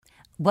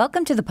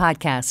Welcome to the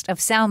podcast of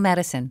Sound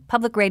Medicine,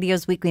 Public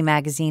Radio's weekly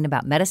magazine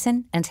about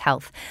medicine and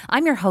health.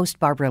 I'm your host,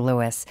 Barbara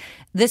Lewis.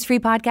 This free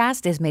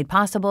podcast is made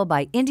possible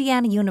by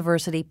Indiana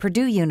University,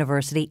 Purdue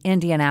University,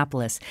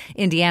 Indianapolis,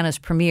 Indiana's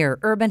premier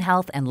urban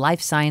health and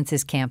life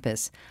sciences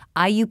campus.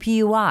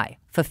 IUPUI,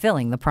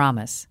 fulfilling the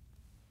promise.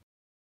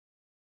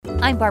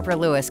 I'm Barbara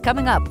Lewis.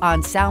 Coming up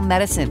on Sound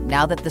Medicine,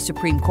 now that the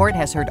Supreme Court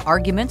has heard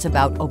arguments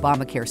about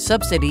Obamacare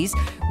subsidies,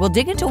 we'll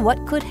dig into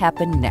what could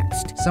happen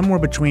next. Somewhere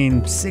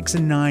between 6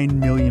 and 9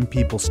 million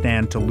people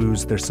stand to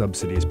lose their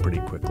subsidies pretty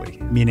quickly,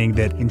 meaning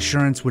that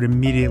insurance would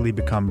immediately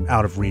become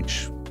out of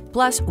reach.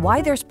 Plus,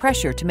 why there's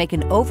pressure to make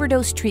an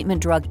overdose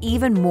treatment drug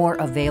even more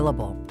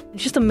available.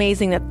 It's just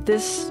amazing that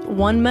this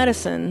one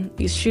medicine,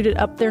 you shoot it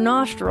up their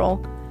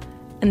nostril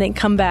and they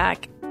come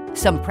back.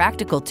 Some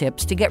practical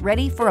tips to get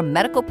ready for a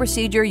medical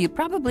procedure you'd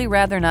probably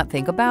rather not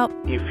think about.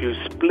 If you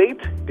split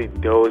the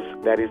dose,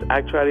 that is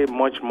actually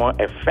much more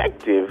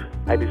effective.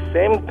 At the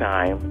same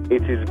time,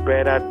 it is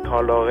better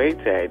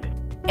tolerated.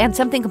 And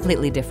something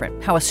completely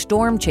different, how a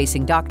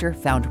storm-chasing doctor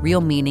found real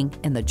meaning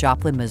in the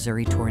Joplin,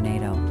 Missouri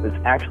tornado. It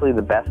was actually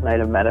the best night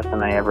of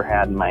medicine I ever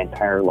had in my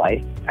entire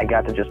life. I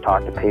got to just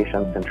talk to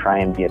patients and try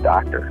and be a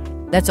doctor.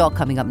 That's all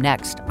coming up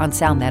next on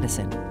Sound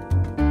Medicine.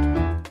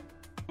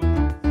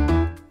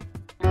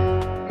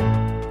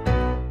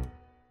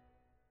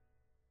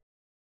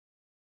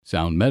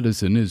 Sound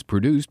Medicine is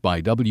produced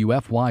by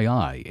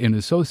WFYI in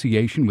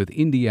association with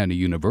Indiana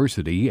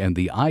University and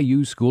the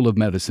IU School of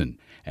Medicine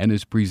and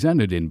is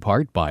presented in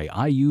part by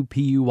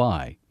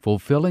IUPUI,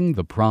 fulfilling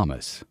the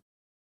promise.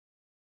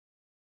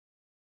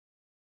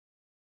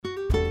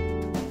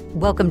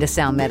 Welcome to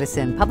Sound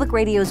Medicine, Public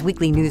Radio's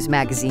weekly news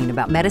magazine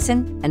about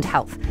medicine and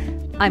health.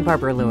 I'm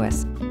Barbara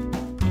Lewis.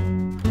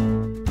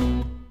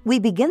 We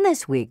begin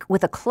this week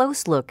with a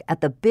close look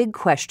at the big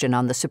question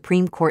on the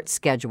Supreme Court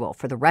schedule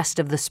for the rest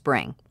of the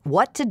spring: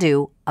 what to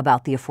do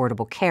about the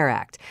Affordable Care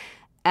Act.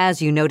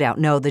 As you no doubt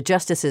know, the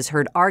justices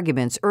heard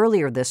arguments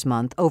earlier this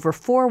month over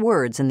 4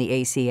 words in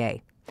the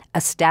ACA: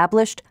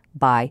 established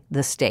by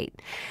the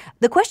state.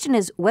 The question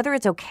is whether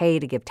it's okay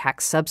to give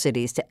tax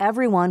subsidies to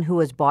everyone who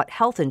has bought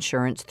health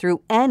insurance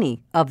through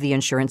any of the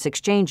insurance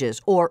exchanges,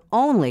 or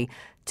only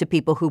to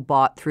people who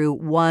bought through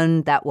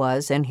one that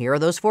was, and here are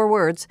those 4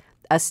 words,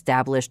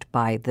 established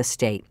by the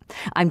state.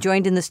 I'm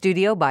joined in the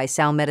studio by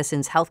Sound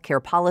Medicine's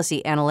healthcare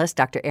policy analyst,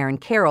 Dr. Aaron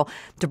Carroll,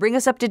 to bring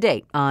us up to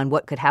date on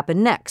what could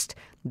happen next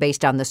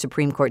based on the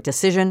Supreme Court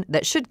decision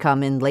that should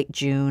come in late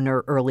June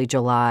or early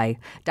July.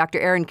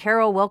 Dr. Aaron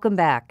Carroll, welcome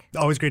back.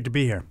 Always great to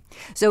be here.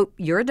 So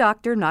you're a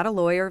doctor, not a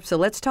lawyer, so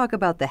let's talk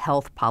about the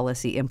health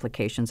policy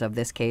implications of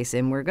this case,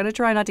 and we're going to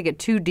try not to get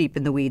too deep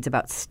in the weeds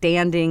about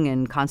standing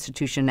and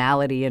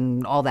constitutionality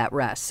and all that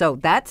rest. So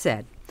that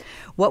said,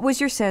 what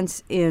was your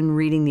sense in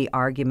reading the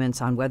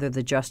arguments on whether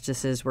the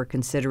justices were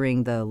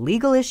considering the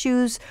legal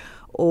issues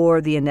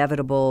or the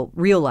inevitable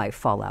real-life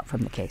fallout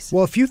from the case?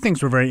 Well, a few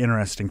things were very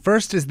interesting.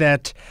 First is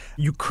that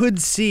you could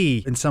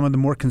see in some of the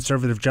more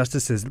conservative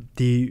justices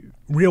the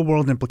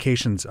real-world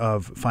implications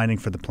of fighting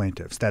for the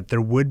plaintiffs, that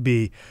there would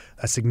be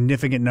a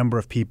significant number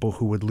of people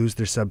who would lose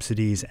their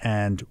subsidies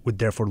and would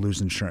therefore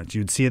lose insurance.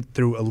 You'd see it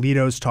through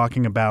Alito's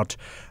talking about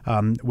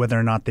whether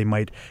or not they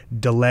might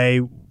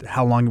delay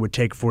how long it would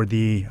take for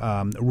the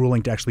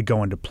ruling to actually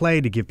go into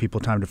play to give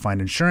people time to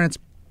find insurance,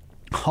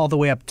 all the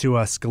way up to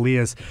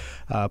Scalia's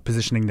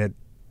positioning that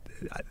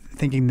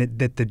thinking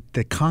that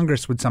the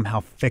Congress would somehow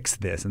fix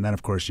this. And then,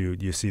 of course,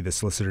 you see the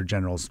Solicitor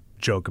General's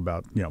joke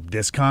about,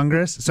 this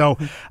Congress. So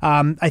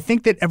I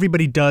think that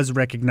everybody does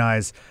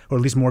recognize, or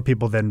at least more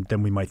people than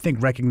we might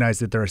think, recognize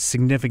that there are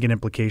significant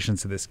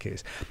implications to this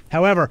case.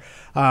 However,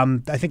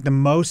 I think the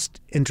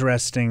most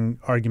interesting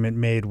argument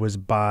made was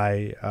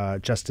by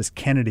Justice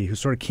Kennedy, who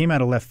sort of came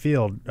out of left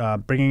field,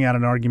 bringing out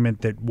an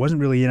argument that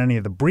wasn't really in any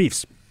of the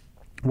briefs,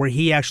 where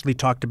he actually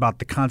talked about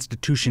the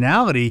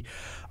constitutionality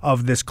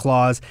of this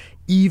clause,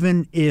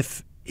 even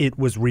if it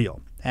was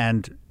real.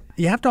 And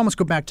you have to almost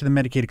go back to the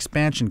Medicaid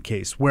expansion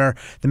case, where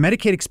the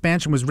Medicaid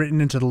expansion was written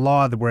into the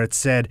law where it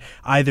said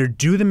either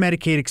do the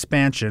Medicaid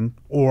expansion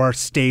or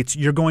states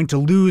you're going to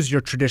lose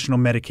your traditional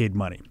Medicaid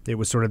money. It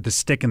was sort of the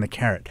stick and the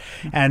carrot.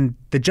 And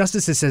the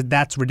justices said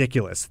that's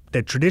ridiculous,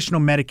 that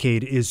traditional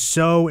Medicaid is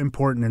so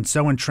important and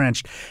so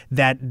entrenched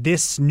that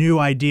this new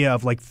idea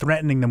of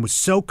threatening them was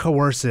so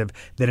coercive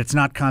that it's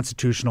not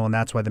constitutional, and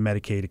that's why the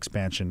Medicaid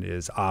expansion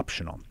is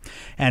optional.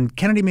 And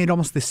Kennedy made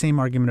almost the same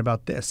argument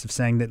about this, of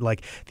saying that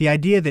the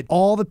idea that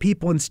all the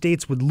people in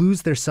states would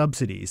lose their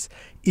subsidies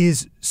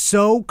is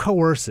so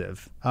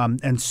coercive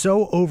and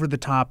so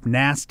over-the-top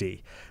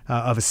nasty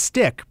of a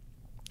stick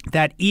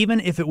that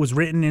even if it was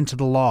written into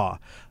the law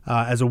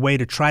as a way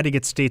to try to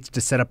get states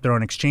to set up their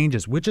own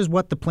exchanges, which is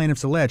what the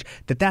plaintiffs allege,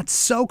 that's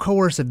so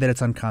coercive that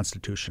it's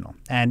unconstitutional.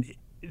 And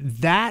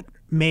that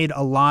made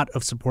a lot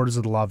of supporters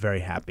of the law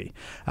very happy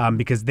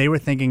because they were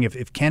thinking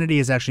if Kennedy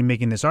is actually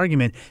making this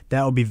argument,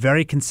 that will be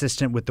very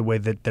consistent with the way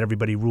that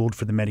everybody ruled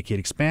for the Medicaid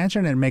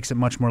expansion, and it makes it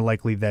much more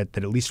likely that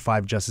at least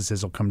 5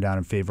 justices will come down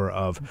in favor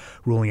of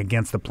ruling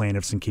against the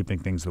plaintiffs and keeping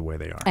things the way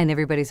they are. And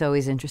everybody's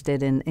always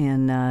interested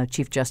in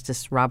Chief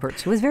Justice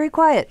Roberts, who was very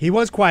quiet. He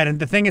was quiet, and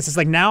the thing is, it's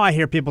like now I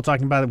hear people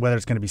talking about whether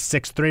it's going to be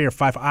 6-3 or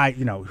 5.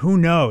 Who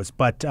knows?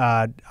 But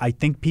I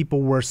think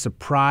people were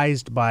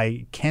surprised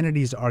by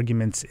Kennedy's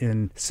arguments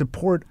in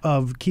support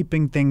of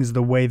keeping things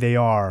the way they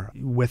are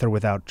with or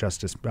without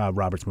Justice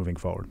Roberts moving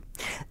forward.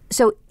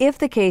 So if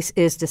the case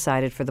is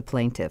decided for the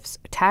plaintiffs,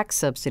 tax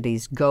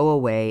subsidies go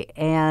away,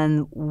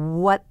 and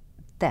what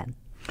then?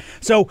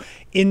 So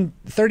in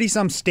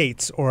 30-some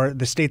states, or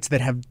the states that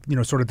have,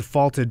 sort of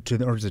defaulted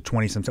to, or is it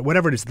 20-some,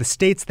 whatever it is, the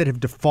states that have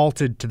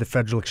defaulted to the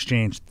federal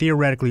exchange,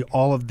 theoretically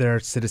all of their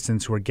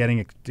citizens who are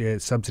getting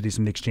subsidies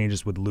from the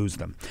exchanges would lose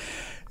them.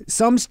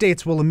 Some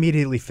states will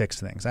immediately fix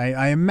things.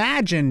 I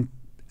imagine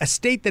a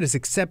state that has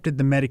accepted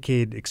the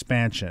Medicaid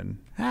expansion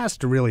has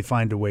to really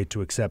find a way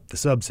to accept the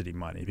subsidy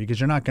money, because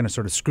you're not going to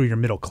sort of screw your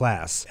middle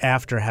class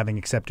after having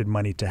accepted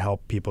money to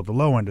help people at the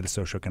low end of the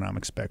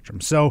socioeconomic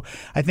spectrum. So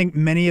I think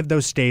many of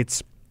those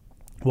states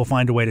will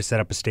find a way to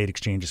set up a state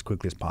exchange as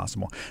quickly as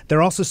possible. There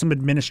are also some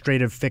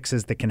administrative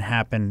fixes that can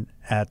happen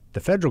at the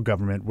federal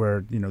government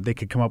where, they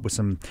could come up with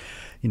some,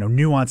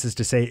 nuances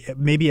to say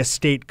maybe a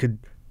state could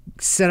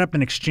set up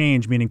an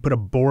exchange, meaning put a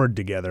board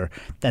together,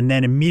 and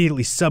then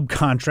immediately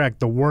subcontract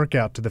the work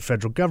out to the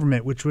federal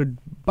government, which would,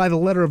 by the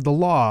letter of the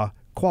law,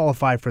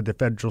 qualify for the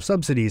federal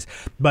subsidies,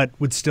 but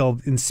would still,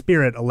 in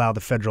spirit, allow the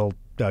federal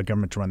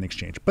government to run the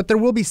exchange. But there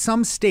will be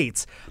some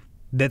states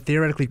that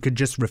theoretically could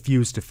just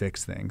refuse to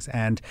fix things.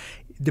 And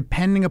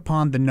depending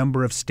upon the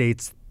number of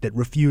states that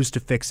refuse to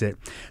fix it,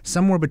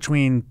 somewhere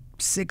between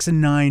 6 and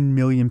 9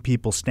 million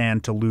people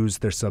stand to lose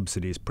their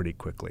subsidies pretty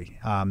quickly,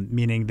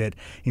 meaning that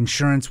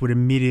insurance would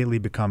immediately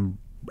become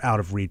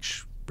out of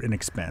reach in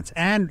expense.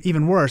 And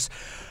even worse,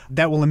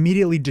 that will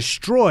immediately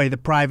destroy the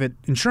private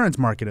insurance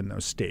market in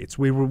those states,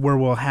 where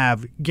we'll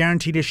have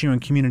guaranteed issue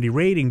and community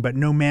rating, but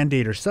no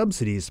mandate or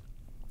subsidies.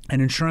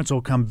 And insurance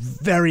will become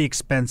very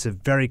expensive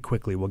very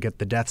quickly. We'll get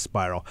the death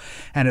spiral.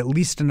 And at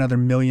least another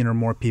million or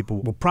more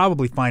people will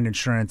probably find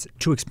insurance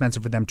too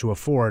expensive for them to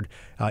afford,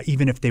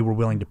 even if they were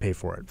willing to pay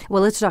for it.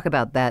 Well, let's talk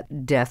about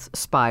that death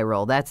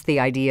spiral. That's the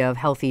idea of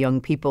healthy young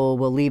people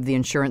will leave the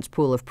insurance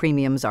pool if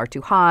premiums are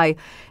too high,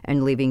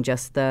 and leaving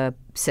just the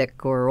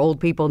sick or old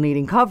people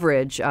needing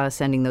coverage,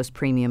 sending those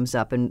premiums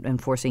up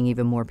and forcing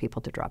even more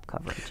people to drop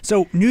coverage.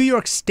 So New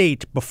York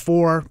State,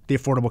 before the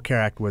Affordable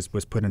Care Act was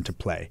put into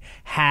play,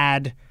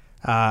 had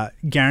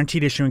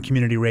guaranteed issue and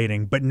community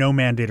rating, but no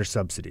mandate or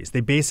subsidies.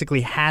 They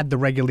basically had the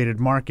regulated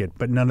market,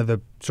 but none of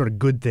the sort of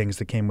good things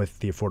that came with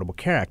the Affordable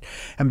Care Act.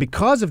 And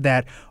because of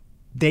that,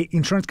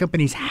 insurance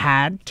companies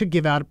had to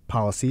give out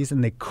policies,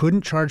 and they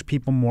couldn't charge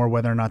people more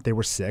whether or not they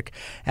were sick.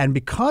 And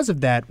because of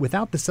that,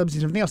 without the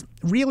subsidies and everything else,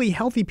 really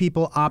healthy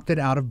people opted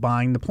out of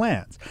buying the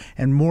plans,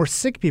 and more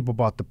sick people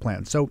bought the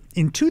plans. So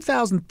in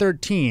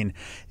 2013,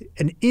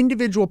 an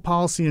individual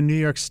policy in New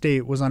York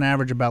State was on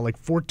average about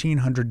like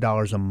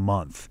 $1,400 a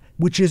month,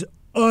 which is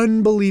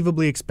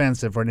unbelievably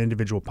expensive for an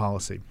individual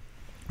policy.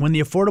 When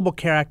the Affordable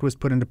Care Act was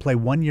put into play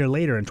 1 year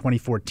later in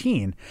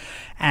 2014,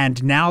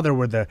 and now there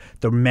were the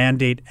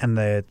mandate and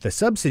the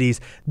subsidies,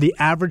 the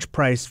average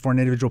price for an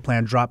individual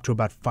plan dropped to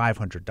about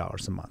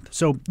 $500 a month.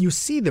 So you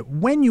see that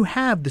when you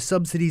have the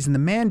subsidies and the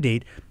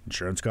mandate,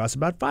 insurance costs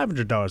about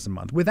 $500 a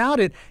month.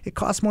 Without it, it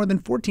costs more than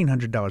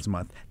 $1,400 a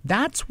month.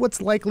 That's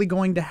what's likely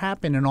going to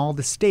happen in all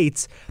the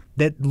states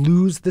that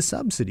lose the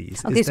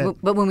subsidies. Okay,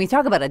 but when we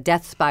talk about a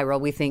death spiral,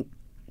 we think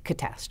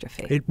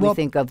catastrophe. We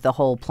think of the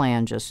whole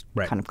plan just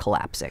kind of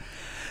collapsing.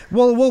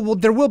 Well,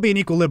 there will be an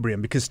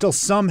equilibrium because still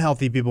some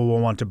healthy people will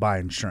want to buy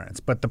insurance.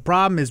 But the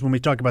problem is when we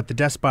talk about the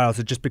death spirals,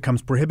 it just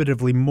becomes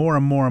prohibitively more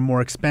and more and more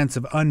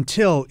expensive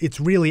until it's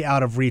really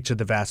out of reach of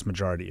the vast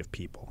majority of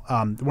people.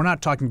 We're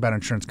not talking about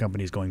insurance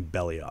companies going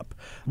belly up,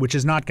 which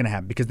is not going to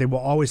happen because they will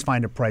always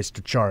find a price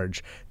to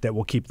charge that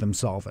will keep them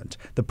solvent.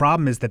 The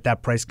problem is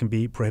that price can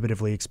be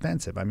prohibitively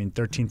expensive. I mean,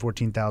 $13,000,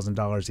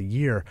 $14,000 a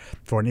year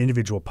for an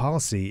individual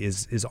policy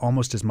is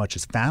almost as much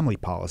as family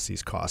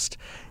policies cost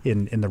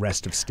in the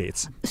rest of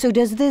states. So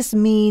does this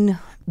mean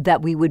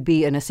that we would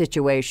be in a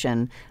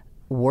situation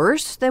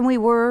worse than we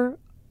were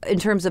in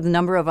terms of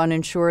number of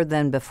uninsured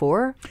than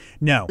before?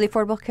 No. The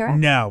Affordable Care Act?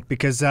 No,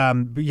 because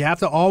you have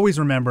to always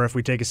remember, if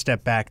we take a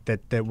step back,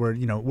 that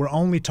we're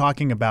only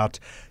talking about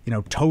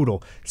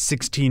total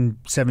 16,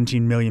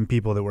 17 million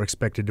people that were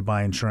expected to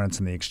buy insurance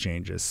in the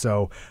exchanges.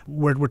 So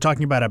we're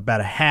talking about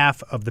a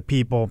half of the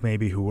people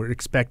maybe who were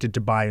expected to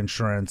buy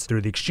insurance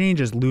through the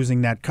exchanges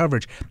losing that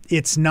coverage.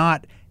 It's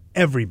not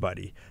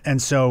everybody.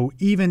 And so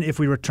even if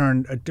we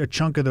return a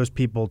chunk of those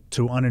people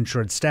to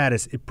uninsured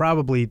status,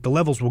 the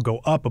levels will go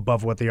up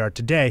above what they are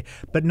today,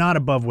 but not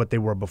above what they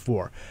were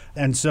before.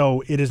 And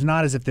so it is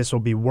not as if this will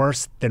be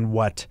worse than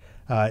what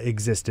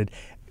existed.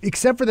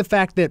 except for the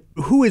fact that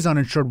who is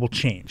uninsured will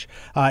change.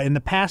 In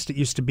the past, it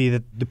used to be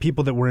that the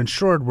people that were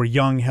insured were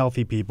young,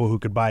 healthy people who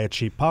could buy a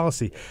cheap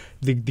policy.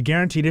 The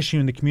guaranteed issue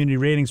and the community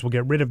ratings will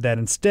get rid of that.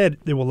 Instead,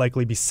 it will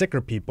likely be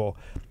sicker people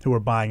who are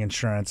buying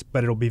insurance,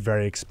 but it'll be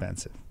very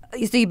expensive.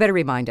 So you better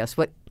remind us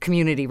what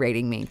community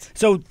rating means.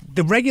 So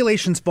the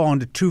regulations fall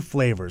into two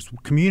flavors: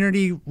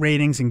 community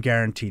ratings and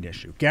guaranteed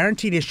issue.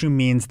 Guaranteed issue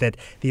means that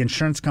the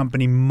insurance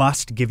company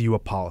must give you a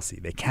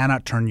policy. They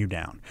cannot turn you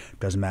down.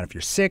 Doesn't matter if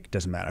you're sick,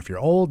 doesn't matter if you're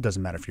old,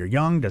 doesn't matter if you're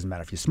young, doesn't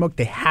matter if you smoke.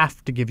 They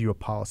have to give you a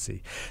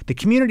policy. The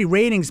community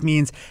ratings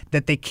means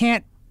that they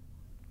can't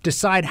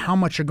decide how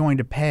much you're going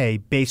to pay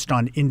based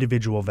on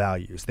individual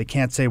values. They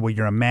can't say, well,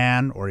 you're a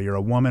man or you're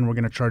a woman, we're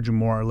going to charge you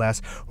more or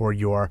less, or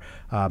you're,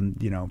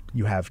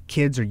 you have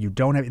kids or you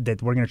don't have,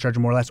 that we're going to charge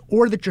you more or less,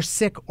 or that you're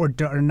sick or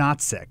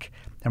not sick,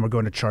 and we're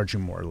going to charge you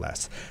more or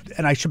less.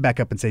 And I should back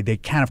up and say they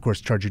can, of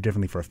course, charge you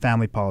differently for a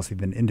family policy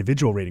than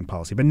individual rating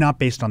policy, but not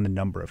based on the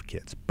number of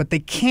kids. But they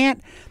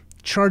can't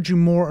charge you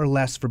more or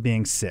less for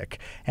being sick.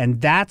 And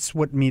that's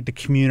what the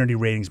community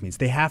ratings means.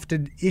 They have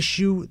to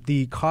issue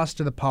the cost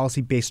of the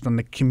policy based on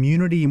the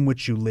community in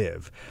which you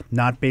live,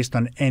 not based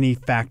on any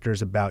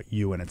factors about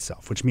you in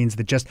itself, which means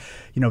that just,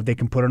 they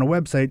can put on a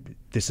website,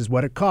 this is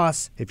what it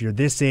costs. If you're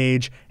this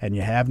age and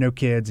you have no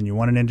kids and you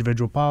want an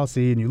individual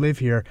policy and you live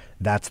here,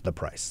 that's the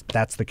price.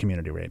 That's the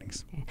community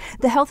ratings.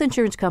 The health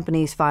insurance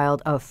companies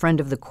filed a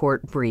friend of the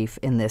court brief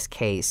in this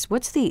case.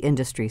 What's the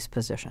industry's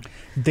position?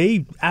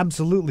 They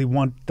absolutely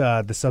want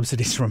the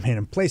subsidies to remain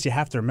in place. You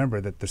have to remember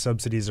that the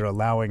subsidies are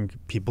allowing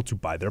people to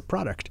buy their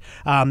product.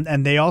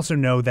 And they also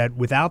know that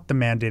without the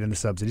mandate and the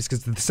subsidies,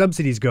 because the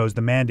subsidies goes,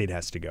 the mandate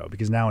has to go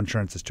because now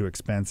insurance is too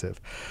expensive,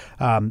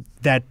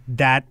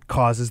 that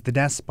causes the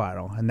death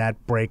spiral. And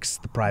that breaks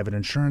the private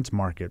insurance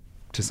market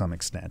to some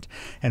extent.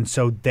 And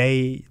so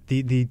the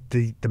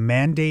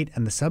mandate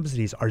and the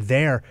subsidies are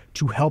there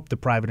to help the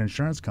private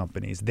insurance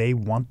companies. They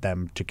want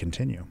them to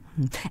continue.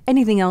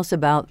 Anything else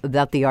about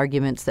the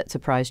arguments that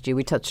surprised you?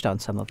 We touched on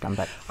some of them,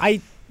 but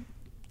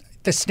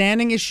the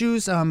standing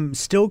issues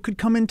still could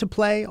come into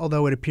play,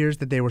 although it appears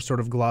that they were sort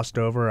of glossed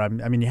over. I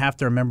mean, you have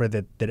to remember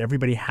that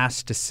everybody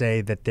has to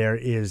say that there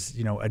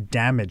is, a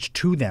damage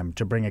to them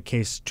to bring a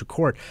case to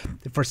court.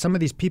 For some of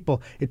these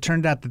people, it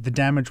turned out that the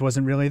damage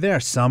wasn't really there.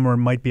 Some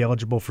might be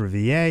eligible for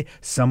VA.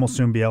 Some will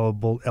soon be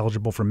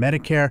eligible for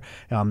Medicare.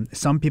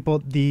 Some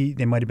people,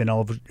 they might have been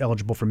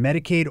eligible for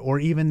Medicaid, or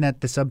even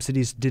that the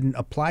subsidies didn't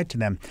apply to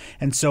them.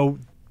 And so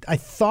I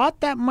thought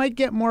that might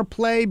get more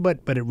play, but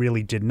it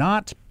really did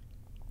not.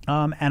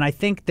 And I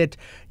think that,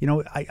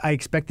 I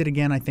expected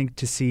again, I think,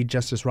 to see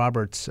Justice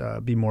Roberts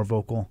be more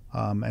vocal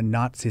and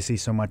not to see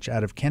so much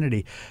out of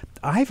Kennedy.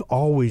 I've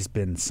always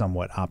been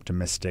somewhat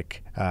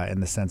optimistic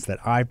in the sense that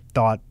I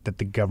thought that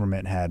the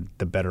government had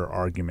the better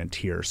argument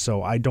here.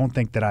 So I don't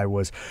think that I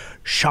was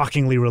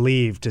shockingly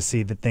relieved to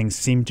see that things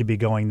seemed to be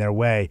going their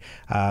way.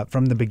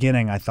 From the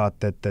beginning, I thought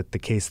that the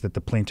case that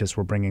the plaintiffs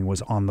were bringing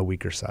was on the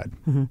weaker side.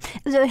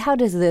 Mm-hmm. So how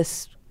does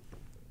this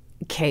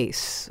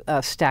case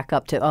stack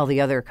up to all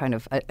the other kind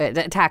of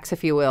attacks,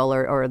 if you will,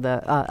 or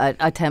the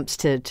attempts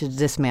to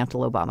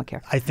dismantle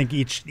Obamacare? I think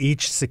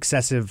each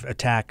successive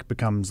attack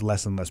becomes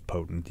less and less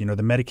potent. The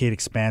Medicaid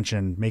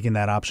expansion, making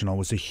that optional,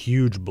 was a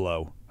huge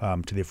blow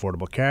to the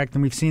Affordable Care Act,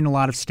 and we've seen a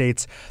lot of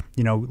states,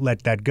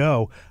 let that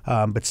go,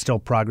 but still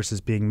progress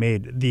is being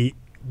made.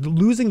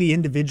 Losing the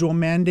individual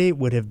mandate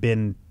would have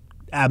been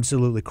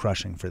absolutely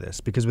crushing for this,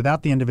 because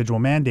without the individual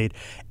mandate,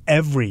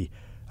 every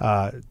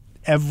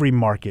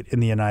market in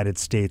the United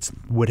States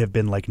would have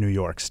been like New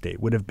York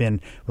State, would have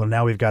been, well,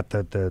 now we've got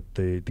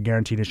the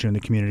guaranteed issue and the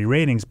community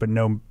ratings, but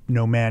no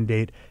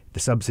mandate. The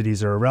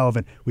subsidies are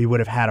irrelevant. We would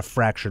have had a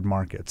fractured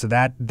market. So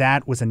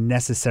that was a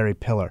necessary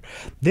pillar.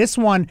 This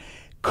one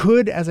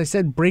could, as I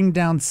said, bring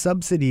down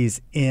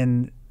subsidies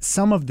in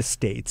some of the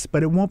states,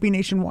 but it won't be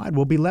nationwide.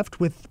 We'll be left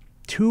with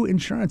two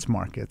insurance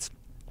markets.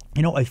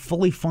 A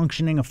fully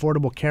functioning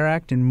Affordable Care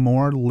Act in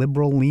more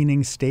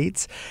liberal-leaning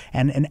states,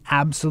 and an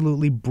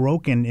absolutely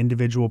broken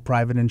individual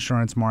private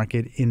insurance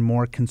market in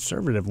more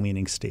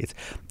conservative-leaning states.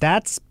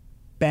 That's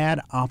bad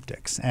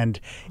optics, and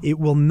it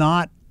will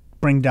not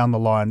bring down the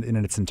law in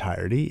its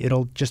entirety.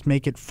 It'll just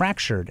make it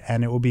fractured,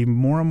 and it will be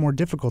more and more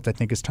difficult, I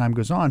think, as time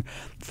goes on,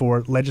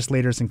 for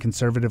legislators in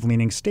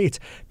conservative-leaning states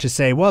to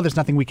say, well, there's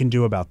nothing we can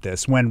do about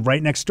this, when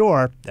right next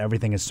door,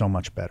 everything is so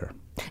much better.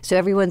 So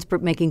everyone's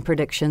making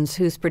predictions.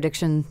 Whose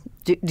prediction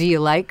do you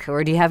like,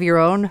 or do you have your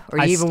own, or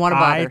do you even want to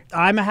bother?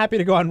 I'm happy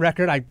to go on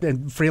record.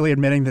 I'm freely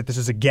admitting that this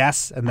is a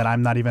guess and that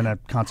I'm not even a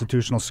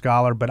constitutional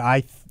scholar, but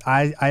I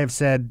have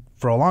said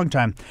for a long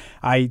time,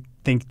 I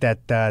think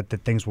that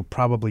things will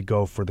probably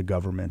go for the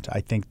government. I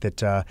think that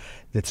the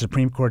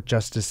Supreme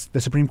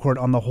Court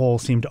on the whole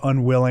seemed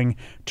unwilling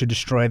to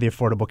destroy the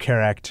Affordable Care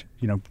Act,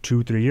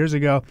 2-3 years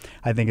ago.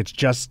 I think it's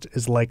just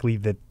as likely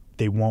that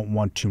they won't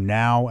want to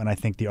now, and I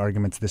think the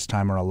arguments this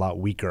time are a lot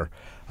weaker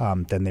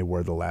than they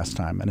were the last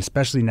time. And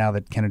especially now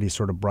that Kennedy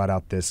sort of brought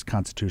out this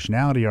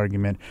constitutionality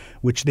argument,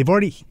 which they've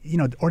already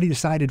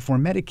decided for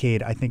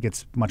Medicaid, I think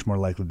it's much more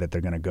likely that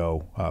they're going to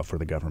go for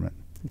the government.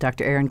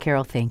 Dr. Aaron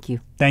Carroll, thank you.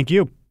 Thank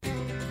you.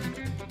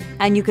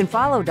 And you can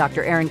follow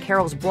Dr. Aaron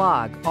Carroll's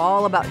blog,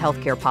 all about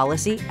healthcare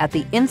policy, at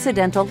The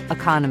Incidental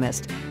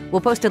Economist.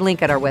 We'll post a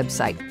link at our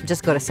website.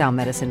 Just go to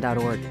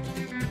soundmedicine.org.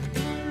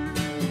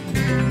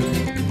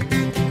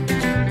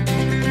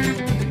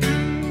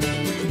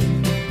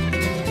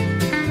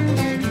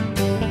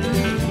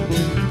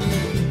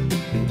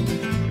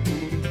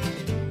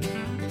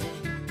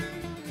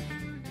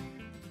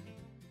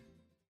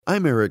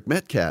 I'm Eric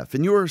Metcalf,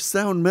 and your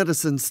Sound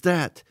Medicine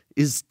stat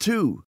is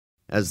 2.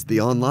 As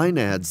the online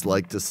ads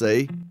like to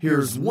say,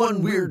 here's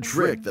one weird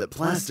trick that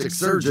plastic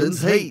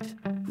surgeons hate.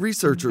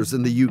 Researchers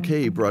in the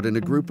UK brought in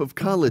a group of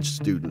college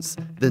students,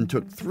 then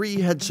took 3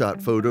 headshot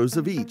photos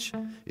of each.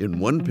 In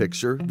one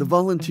picture, the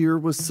volunteer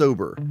was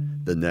sober.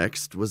 The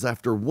next was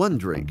after 1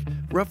 drink,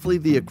 roughly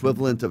the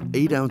equivalent of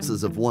 8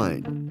 ounces of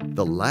wine.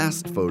 The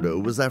last photo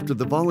was after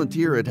the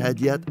volunteer had had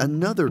yet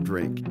another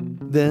drink.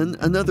 Then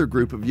another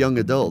group of young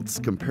adults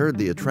compared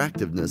the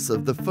attractiveness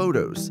of the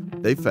photos.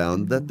 They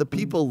found that the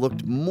people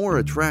looked more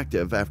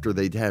attractive after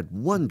they'd had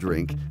 1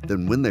 drink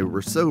than when they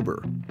were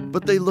sober.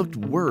 But they looked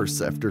worse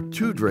after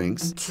 2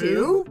 drinks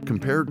 2?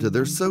 compared to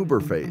their sober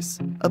face.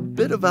 A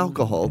bit of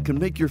alcohol can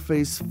make your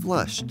face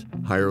flushed.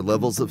 Higher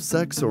levels of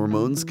sex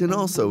hormones can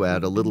also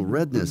add a little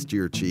redness to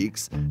your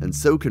cheeks, and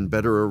so can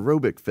better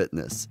aerobic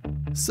fitness.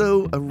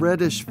 So a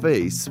reddish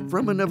face,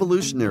 from an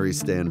evolutionary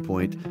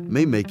standpoint,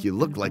 may make you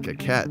look like a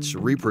catch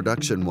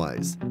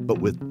reproduction-wise. But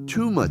with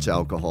too much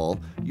alcohol,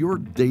 your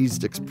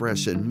dazed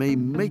expression may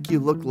make you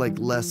look like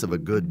less of a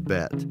good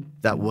bet.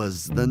 That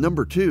was the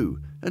number 2,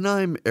 and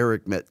I'm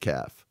Eric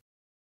Metcalf.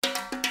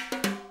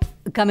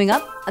 Coming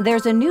up,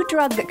 there's a new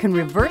drug that can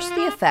reverse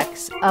the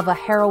effects of a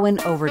heroin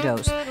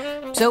overdose.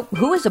 So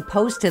who is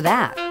opposed to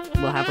that?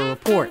 We'll have a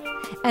report.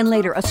 And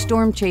later, a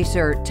storm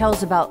chaser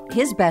tells about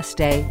his best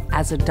day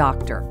as a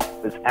doctor.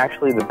 It was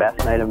actually the best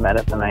night of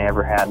medicine I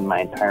ever had in my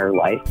entire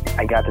life.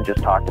 I got to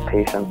just talk to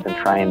patients and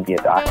try and be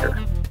a doctor.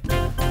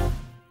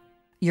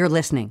 You're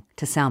listening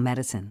to Sound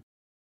Medicine.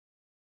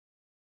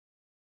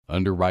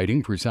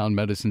 Underwriting for Sound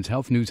Medicine's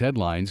Health News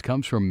headlines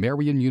comes from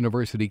Marian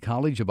University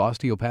College of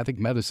Osteopathic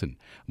Medicine.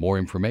 More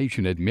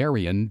information at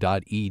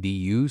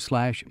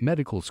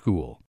marian.edu/medical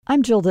school.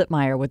 I'm Jill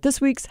Dittmeyer with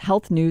this week's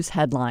Health News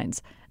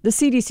headlines. The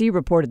CDC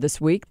reported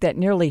this week that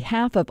nearly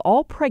half of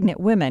all pregnant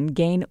women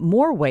gain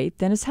more weight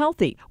than is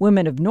healthy.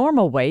 Women of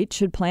normal weight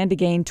should plan to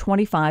gain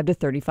 25 to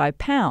 35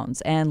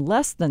 pounds, and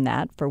less than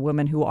that for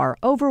women who are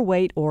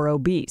overweight or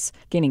obese.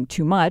 Gaining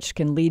too much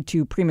can lead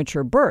to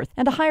premature birth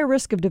and a higher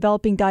risk of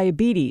developing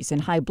diabetes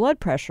and high blood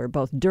pressure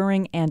both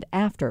during and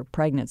after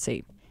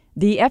pregnancy.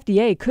 The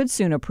FDA could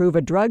soon approve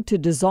a drug to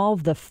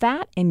dissolve the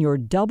fat in your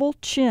double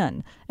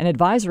chin. An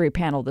advisory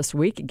panel this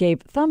week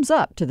gave thumbs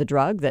up to the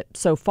drug that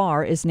so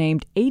far is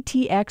named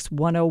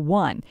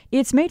ATX-101.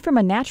 It's made from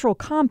a natural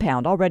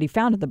compound already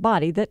found in the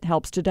body that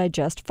helps to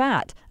digest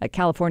fat. A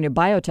California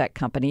biotech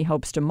company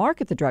hopes to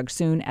market the drug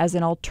soon as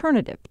an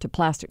alternative to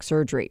plastic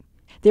surgery.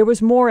 There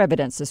was more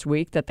evidence this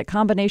week that the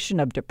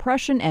combination of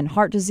depression and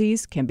heart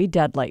disease can be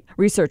deadly.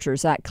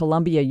 Researchers at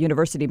Columbia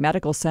University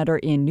Medical Center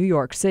in New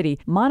York City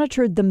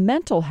monitored the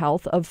mental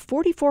health of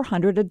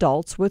 4,400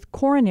 adults with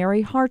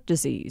coronary heart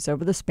disease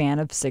over the span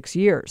of 6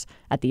 years.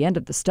 At the end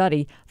of the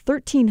study,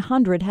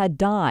 1,300 had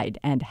died,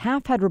 and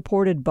half had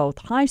reported both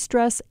high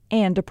stress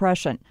and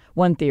depression.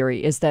 One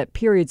theory is that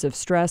periods of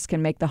stress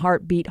can make the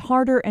heart beat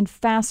harder and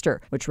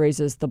faster, which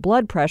raises the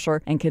blood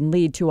pressure and can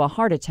lead to a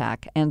heart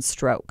attack and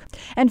stroke.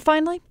 And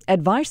finally,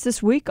 advice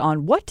this week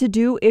on what to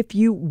do if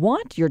you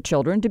want your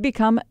children to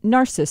become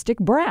narcissistic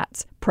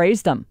brats.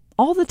 Praise them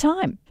all the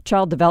time.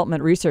 Child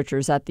development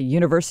researchers at the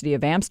University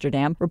of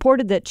Amsterdam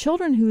reported that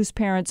children whose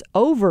parents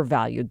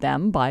overvalued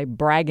them by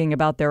bragging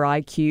about their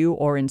IQ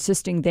or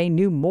insisting they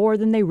knew more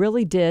than they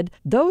really did,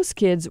 those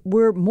kids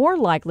were more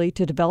likely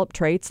to develop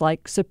traits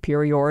like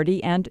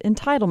superiority and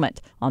entitlement.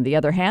 On the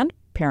other hand,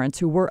 parents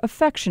who were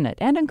affectionate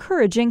and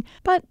encouraging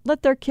but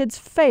let their kids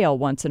fail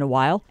once in a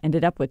while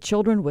ended up with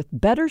children with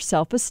better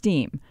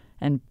self-esteem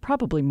and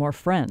probably more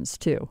friends,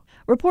 too.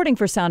 Reporting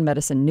for Sound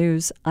Medicine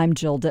News, I'm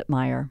Jill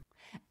Dittmeyer.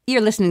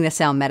 You're listening to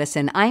Sound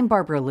Medicine. I'm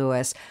Barbara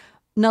Lewis.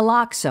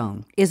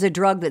 Naloxone is a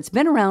drug that's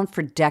been around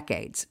for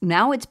decades.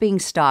 Now it's being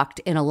stocked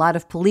in a lot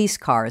of police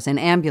cars and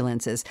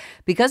ambulances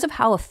because of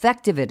how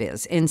effective it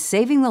is in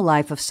saving the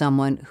life of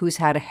someone who's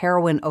had a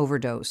heroin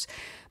overdose.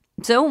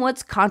 So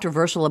what's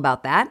controversial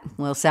about that?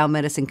 Well, Sound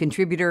Medicine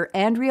contributor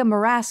Andrea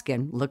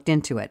Muraskin looked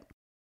into it.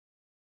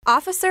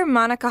 Officer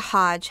Monica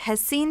Hodge has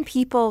seen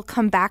people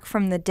come back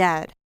from the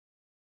dead.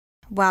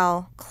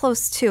 Well,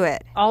 close to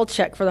it. I'll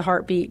check for the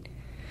heartbeat,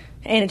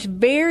 and it's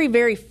very,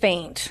 very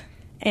faint.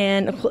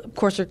 And, of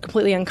course, they're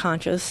completely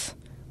unconscious.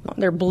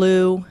 They're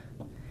blue,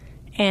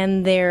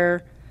 and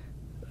their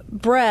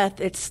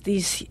breath, it's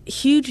these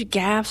huge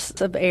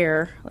gasps of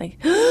air, like,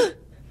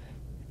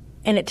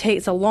 and it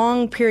takes a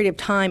long period of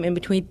time in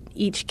between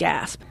each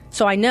gasp.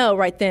 So I know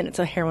right then it's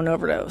a heroin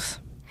overdose.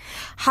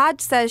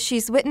 Hodge says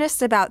she's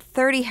witnessed about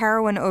 30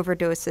 heroin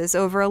overdoses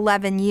over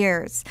 11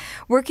 years,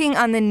 working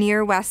on the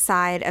near west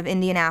side of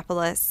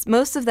Indianapolis,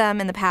 most of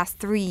them in the past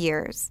 3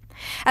 years.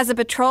 As a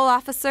patrol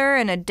officer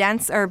in a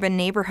dense urban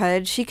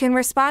neighborhood, she can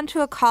respond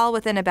to a call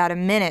within about a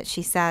minute,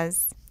 she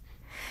says.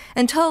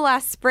 Until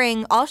last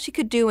spring, all she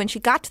could do when she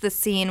got to the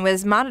scene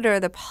was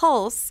monitor the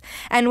pulse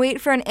and wait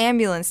for an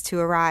ambulance to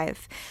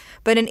arrive.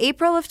 But in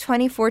April of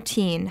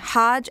 2014,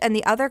 Hodge and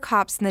the other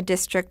cops in the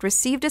district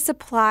received a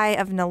supply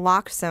of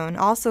naloxone,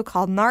 also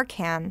called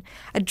Narcan,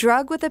 a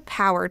drug with the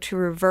power to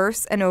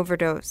reverse an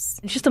overdose.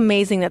 It's just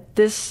amazing that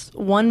this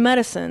one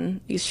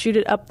medicine, you shoot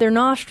it up their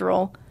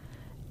nostril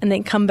and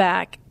then come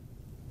back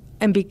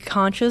and be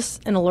conscious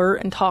and alert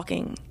and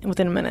talking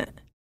within a minute.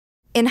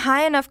 In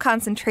high enough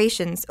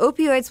concentrations,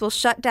 opioids will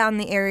shut down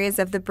the areas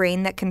of the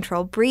brain that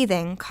control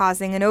breathing,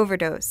 causing an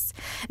overdose.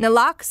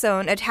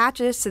 Naloxone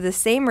attaches to the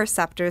same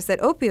receptors that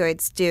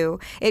opioids do.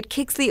 It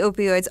kicks the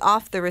opioids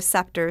off the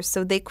receptors,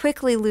 so they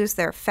quickly lose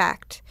their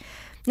effect.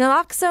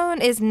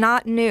 Naloxone is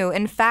not new.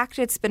 In fact,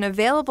 it's been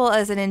available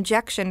as an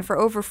injection for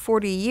over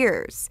 40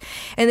 years.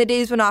 In the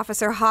days when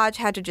Officer Hodge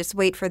had to just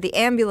wait for the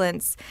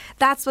ambulance,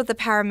 that's what the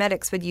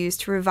paramedics would use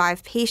to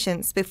revive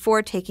patients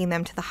before taking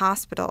them to the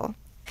hospital.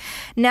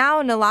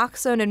 Now,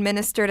 naloxone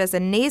administered as a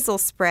nasal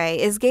spray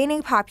is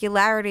gaining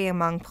popularity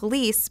among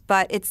police,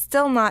 but it's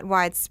still not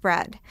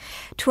widespread.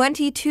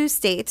 22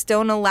 states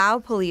don't allow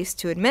police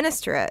to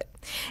administer it.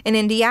 In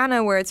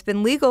Indiana, where it's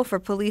been legal for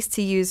police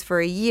to use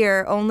for a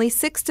year, only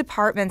 6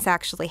 departments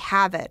actually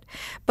have it.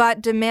 But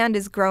demand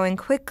is growing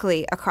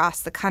quickly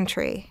across the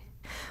country.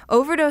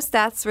 Overdose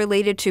deaths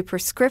related to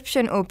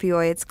prescription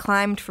opioids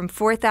climbed from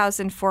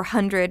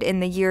 4,400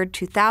 in the year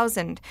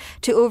 2000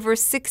 to over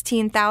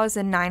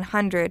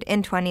 16,900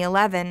 in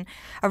 2011,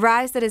 a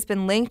rise that has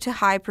been linked to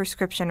high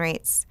prescription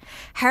rates.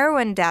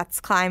 Heroin deaths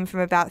climbed from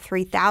about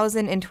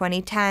 3,000 in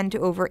 2010 to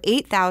over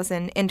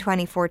 8,000 in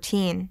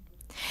 2014.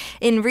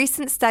 In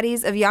recent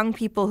studies of young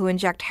people who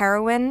inject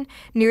heroin,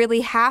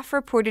 nearly half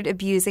reported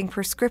abusing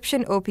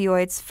prescription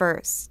opioids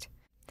first.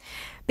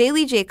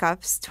 Bailey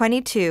Jacobs,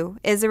 22,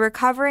 is a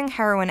recovering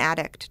heroin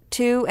addict,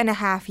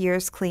 2.5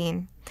 years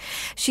clean.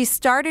 She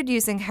started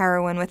using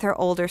heroin with her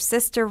older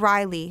sister,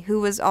 Riley, who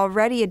was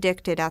already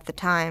addicted at the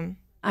time.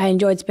 I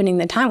enjoyed spending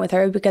the time with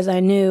her because I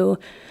knew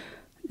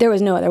there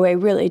was no other way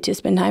really to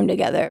spend time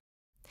together.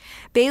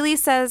 Bailey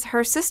says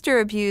her sister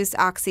abused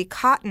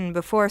OxyContin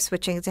before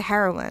switching to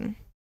heroin.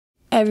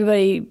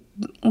 Everybody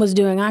was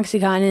doing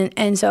OxyContin,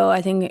 and so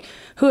I think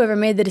whoever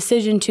made the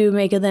decision to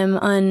make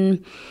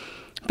them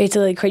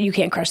basically, you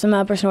can't crush them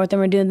up or snort them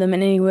or do them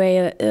in any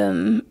way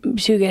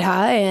to get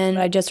high. And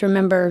I just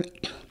remember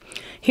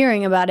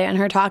hearing about it and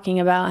her talking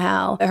about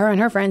how her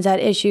and her friends had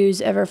issues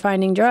ever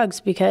finding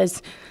drugs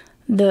because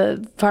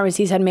the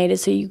pharmacies had made it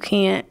so you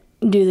can't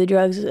do the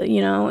drugs,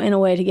 in a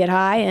way to get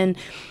high. And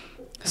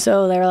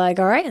so they were like,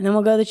 all right, and then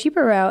we'll go the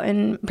cheaper route.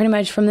 And pretty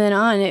much from then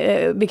on,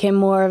 it became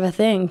more of a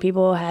thing.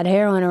 People had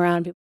heroin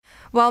around.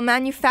 While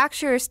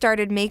manufacturers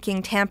started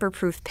making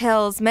tamper-proof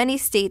pills, many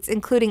states,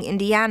 including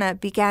Indiana,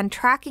 began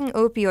tracking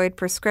opioid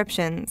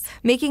prescriptions,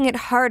 making it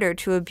harder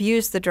to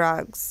abuse the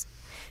drugs.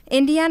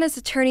 Indiana's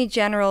Attorney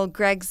General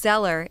Greg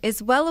Zeller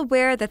is well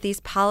aware that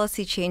these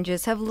policy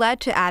changes have led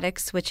to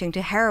addicts switching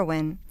to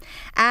heroin,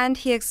 and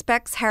he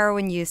expects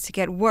heroin use to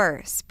get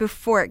worse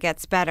before it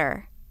gets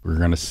better. We're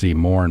going to see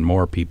more and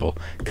more people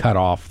cut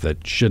off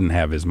that shouldn't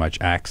have as much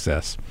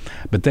access.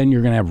 But then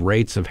you're going to have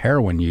rates of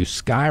heroin use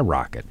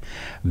skyrocket.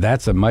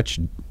 That's a much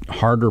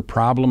harder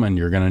problem, and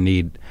you're going to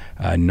need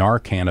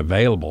Narcan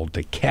available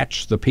to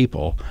catch the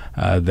people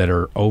that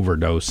are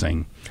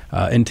overdosing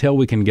until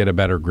we can get a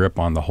better grip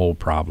on the whole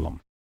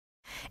problem.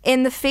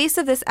 In the face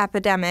of this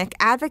epidemic,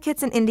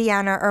 advocates in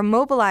Indiana are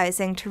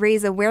mobilizing to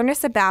raise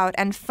awareness about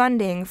and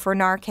funding for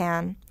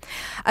Narcan,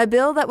 a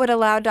bill that would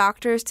allow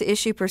doctors to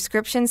issue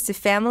prescriptions to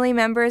family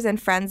members and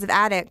friends of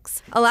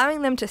addicts,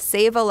 allowing them to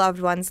save a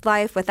loved one's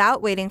life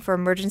without waiting for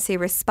emergency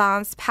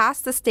response,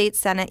 passed the state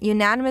Senate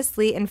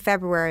unanimously in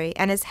February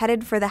and is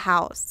headed for the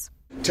House.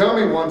 Tell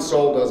me one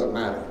soul doesn't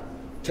matter.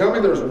 Tell me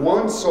there's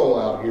one soul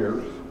out here,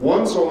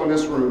 one soul in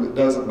this room that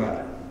doesn't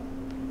matter.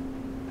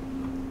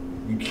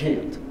 You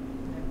can't.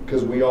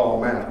 Because we all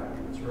matter.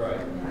 That's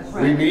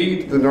right. We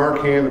need the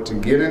Narcan to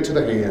get into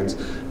the hands,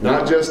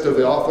 not just of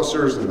the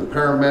officers and the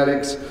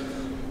paramedics,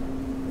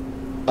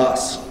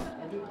 us.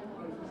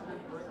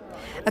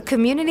 A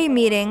community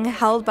meeting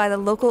held by the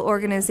local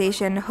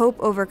organization Hope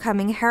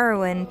Overcoming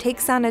Heroin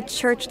takes on a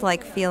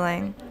church-like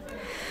feeling.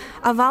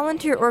 A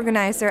volunteer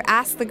organizer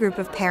asked the group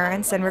of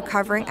parents and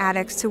recovering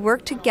addicts to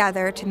work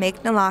together to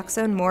make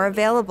naloxone more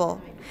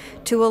available,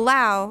 to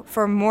allow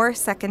for more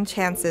second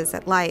chances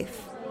at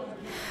life.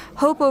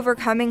 Hope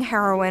Overcoming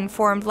Heroin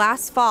formed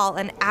last fall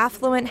in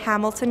affluent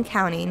Hamilton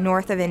County,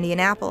 north of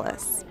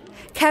Indianapolis.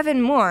 Kevin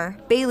Moore,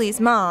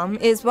 Bailey's mom,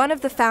 is one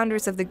of the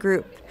founders of the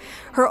group.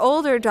 Her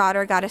older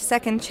daughter got a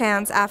second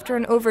chance after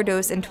an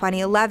overdose in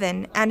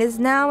 2011 and is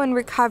now in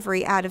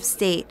recovery out of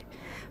state.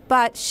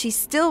 But she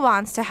still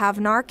wants to have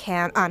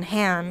Narcan on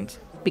hand.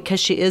 because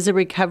she is a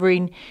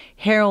recovering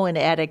heroin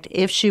addict,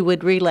 if she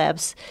would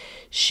relapse,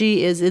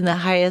 she is in the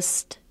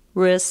highest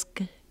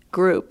risk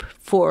group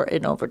for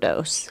an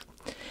overdose.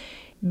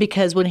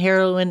 Because when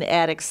heroin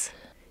addicts,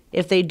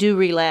 if they do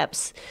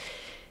relapse,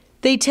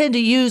 they tend to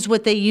use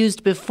what they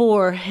used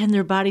before, and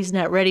their body's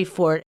not ready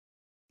for it.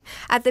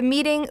 At the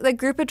meeting, the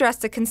group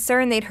addressed a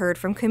concern they'd heard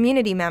from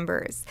community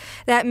members,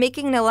 that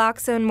making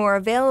naloxone more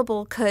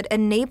available could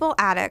enable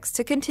addicts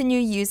to continue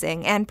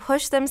using and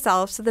push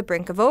themselves to the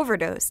brink of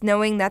overdose,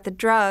 knowing that the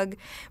drug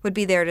would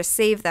be there to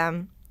save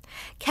them.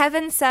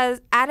 Kevin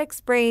says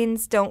addicts'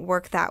 brains don't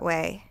work that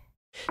way.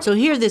 So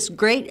here, this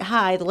great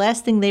high, the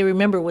last thing they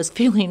remember was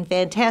feeling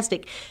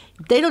fantastic.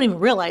 They don't even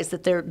realize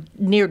that they're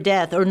near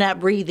death or not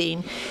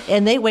breathing.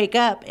 And they wake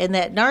up, and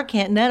that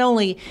Narcan not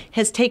only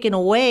has taken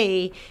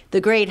away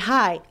the great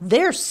high,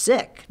 they're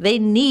sick.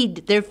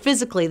 They're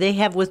physically, they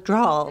have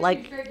withdrawal.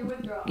 Like,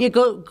 you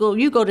go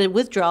to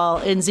withdrawal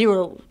in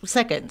 0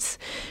 seconds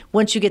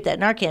once you get that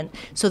Narcan.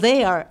 So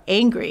they are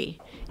angry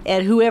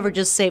at whoever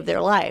just saved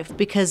their life,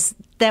 because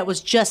that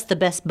was just the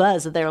best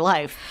buzz of their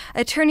life.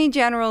 Attorney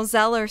General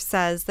Zeller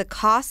says the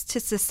cost to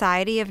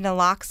society of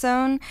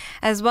naloxone,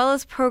 as well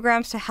as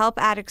programs to help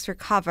addicts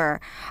recover,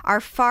 are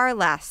far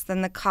less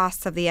than the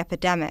costs of the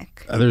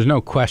epidemic. There's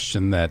no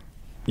question that,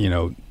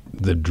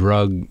 the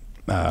drug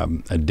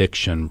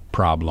addiction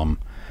problem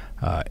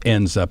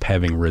ends up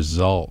having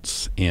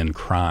results in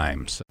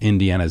crimes.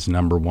 Indiana's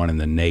 #1 in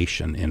the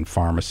nation in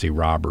pharmacy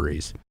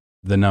robberies.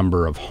 The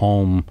number of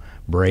home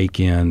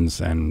break-ins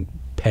and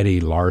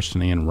petty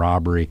larceny and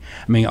robbery.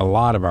 I mean, a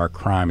lot of our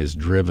crime is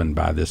driven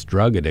by this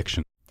drug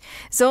addiction.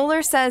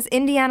 Zoller says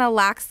Indiana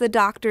lacks the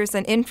doctors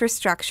and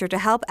infrastructure to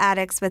help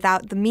addicts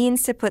without the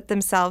means to put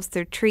themselves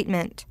through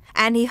treatment.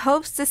 And he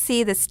hopes to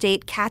see the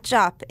state catch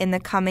up in the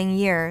coming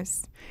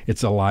years.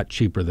 It's a lot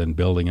cheaper than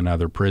building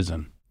another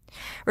prison.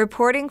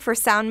 Reporting for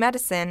Sound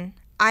Medicine,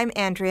 I'm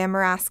Andrea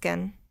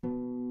Muraskin.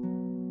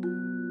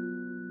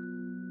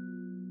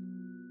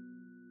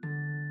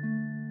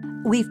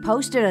 We've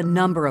posted a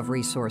number of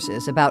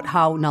resources about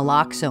how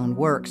naloxone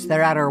works.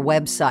 They're at our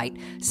website,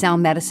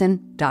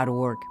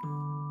 soundmedicine.org.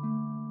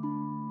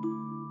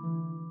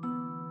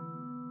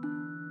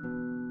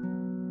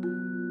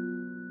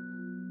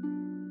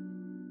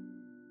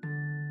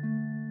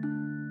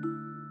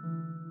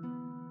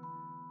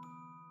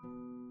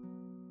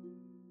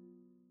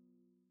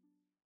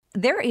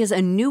 There is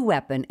a new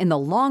weapon in the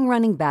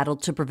long-running battle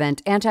to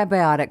prevent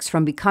antibiotics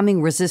from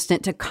becoming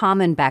resistant to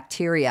common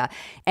bacteria,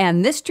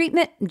 and this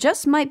treatment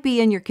just might be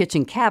in your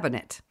kitchen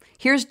cabinet.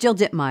 Here's Jill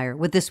Dittmeyer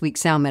with this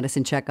week's Sound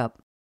Medicine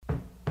Checkup.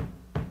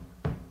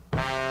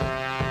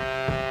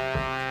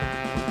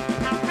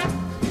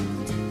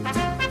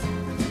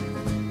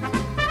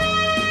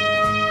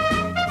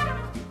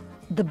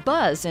 The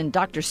buzz in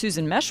Dr.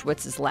 Susan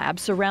Meschwitz's lab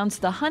surrounds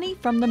the honey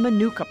from the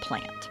manuka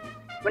plant.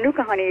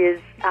 Manuka honey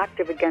is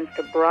active against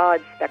a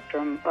broad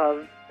spectrum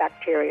of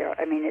bacteria.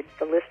 I mean,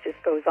 the list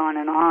just goes on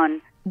and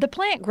on. The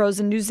plant grows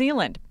in New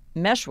Zealand.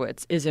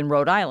 Meschwitz is in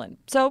Rhode Island,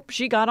 so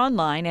she got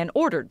online and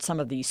ordered some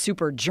of the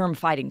super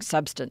germ-fighting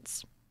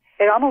substance.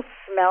 It almost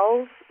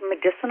smells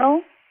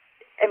medicinal.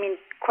 I mean,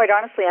 quite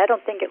honestly, I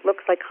don't think it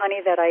looks like honey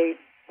that I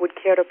would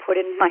care to put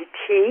in my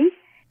tea.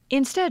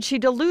 Instead, she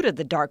diluted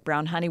the dark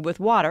brown honey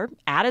with water,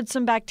 added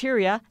some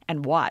bacteria,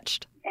 and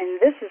watched.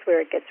 And this is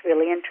where it gets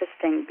really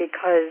interesting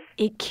because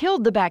it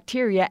killed the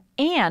bacteria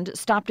and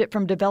stopped it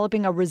from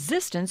developing a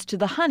resistance to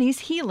the honey's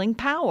healing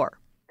power.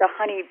 The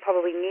honey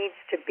probably needs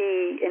to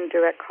be in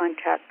direct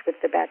contact with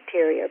the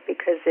bacteria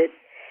because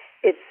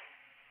it's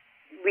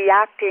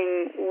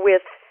reacting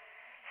with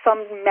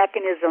some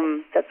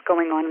mechanism that's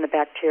going on in the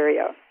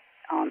bacteria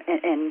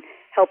and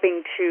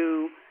helping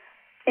to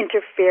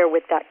interfere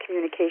with that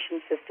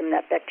communication system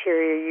that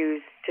bacteria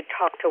use to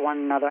talk to one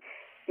another.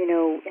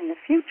 In the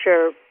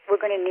future, we're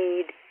going to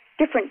need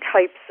different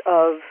types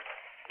of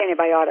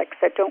antibiotics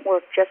that don't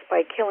work just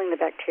by killing the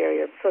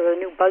bacteria. So the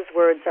new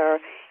buzzwords are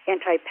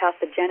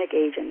anti-pathogenic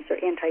agents or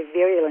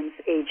anti-virulence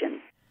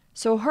agents.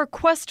 So her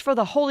quest for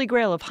the holy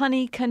grail of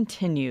honey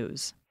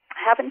continues. I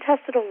haven't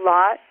tested a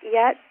lot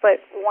yet, but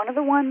one of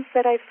the ones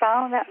that I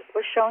found that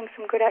was showing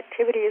some good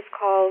activity is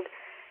called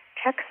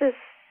Texas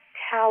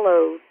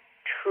tallow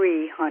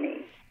tree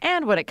honey.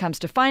 And when it comes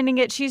to finding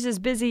it, she's as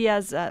busy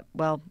as, I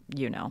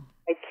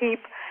keep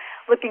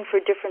looking for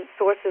different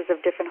sources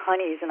of different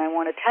honeys, and I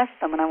want to test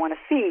them, and I want to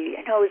see,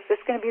 is this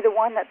going to be the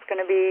one that's going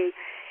to be,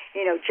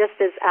 just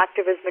as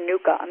active as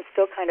Manuka? I'm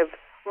still kind of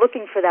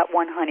looking for that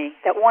one honey,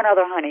 that one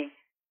other honey.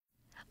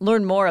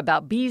 Learn more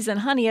about bees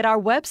and honey at our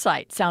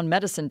website,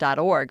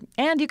 soundmedicine.org.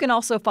 And you can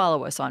also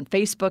follow us on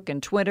Facebook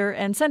and Twitter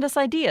and send us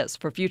ideas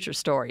for future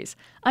stories.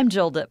 I'm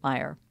Jill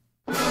Dittmeyer.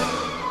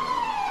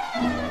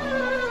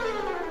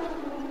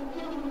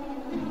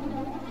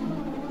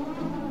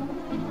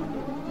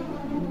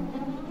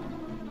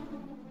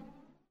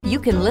 You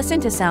can listen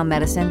to Sound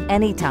Medicine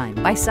anytime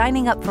by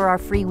signing up for our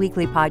free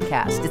weekly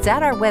podcast. It's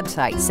at our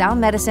website,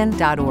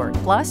 soundmedicine.org.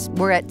 Plus,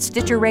 we're at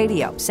Stitcher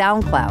Radio,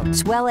 SoundCloud,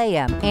 Swell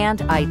AM, and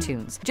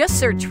iTunes. Just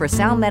search for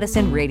Sound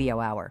Medicine Radio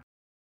Hour.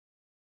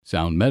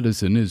 Sound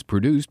Medicine is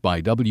produced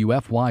by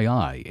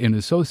WFYI in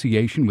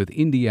association with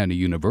Indiana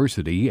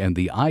University and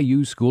the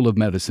IU School of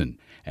Medicine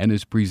and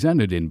is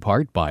presented in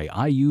part by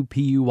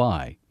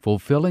IUPUI,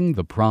 Fulfilling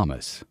the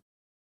Promise.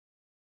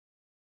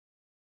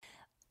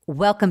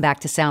 Welcome back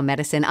to Sound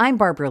Medicine. I'm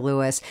Barbara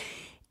Lewis.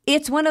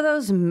 It's one of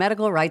those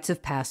medical rites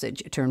of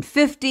passage. You turn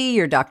 50,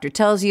 your doctor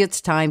tells you it's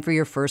time for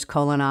your first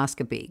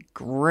colonoscopy.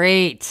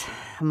 Great.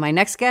 My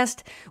next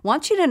guest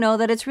wants you to know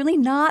that it's really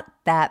not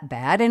that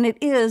bad, and it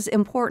is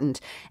important.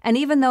 And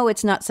even though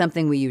it's not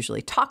something we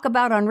usually talk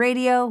about on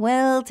radio,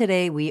 well,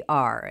 today we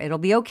are. It'll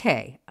be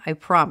okay, I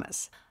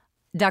promise.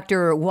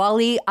 Dr.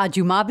 Wally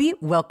Ajumabi,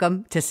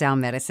 welcome to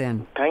Sound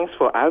Medicine. Thanks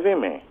for having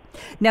me.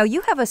 Now,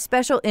 you have a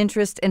special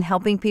interest in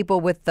helping people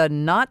with the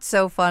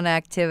not-so-fun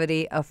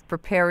activity of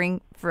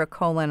preparing for a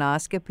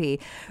colonoscopy.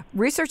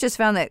 Research has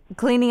found that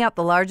cleaning out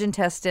the large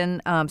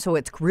intestine so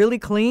it's really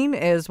clean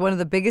is one of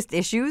the biggest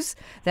issues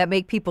that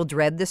make people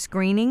dread the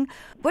screening.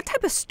 What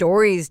type of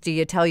stories do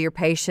you tell your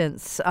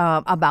patients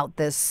about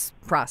this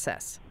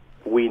process?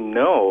 We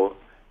know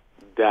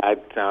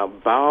that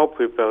bowel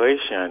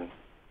preparation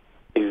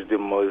is the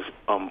most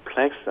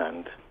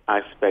unpleasant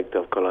aspect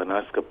of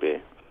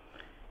colonoscopy.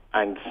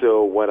 And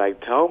so what I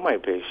tell my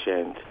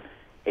patient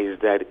is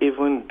that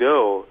even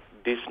though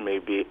this may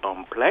be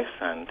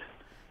unpleasant,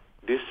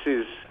 this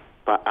is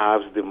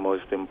perhaps the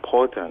most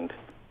important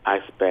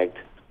aspect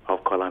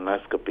of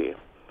colonoscopy.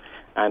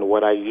 And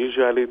what I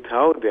usually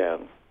tell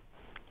them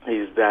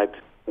is that,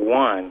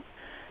 one,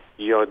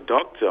 your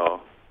doctor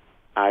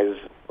has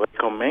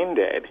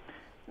recommended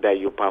that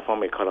you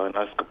perform a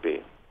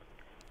colonoscopy.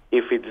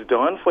 If it's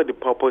done for the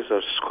purpose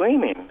of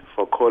screening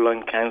for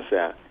colon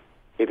cancer,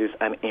 it is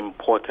an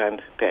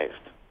important test.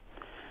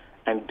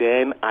 And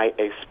then I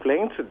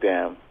explain to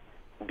them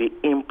the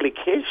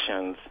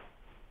implications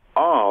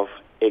of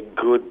a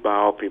good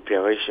bowel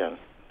preparation.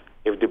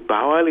 If the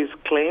bowel is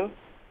clean,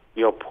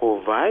 your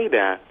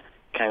provider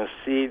can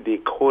see the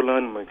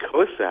colon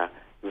mucosa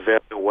very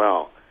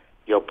well.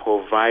 Your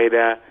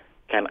provider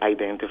can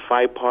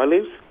identify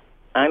polyps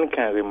and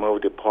can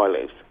remove the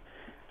polyps.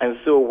 And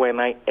so when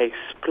I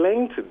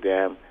explain to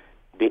them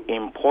the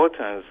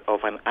importance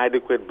of an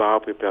adequate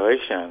bowel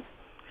preparation,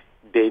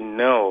 they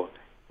know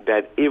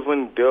that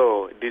even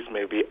though this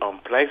may be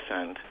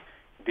unpleasant,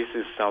 this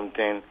is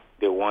something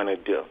they want to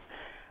do.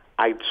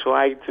 I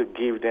try to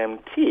give them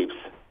tips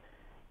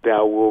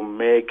that will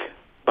make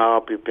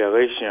bowel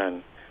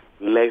preparation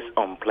less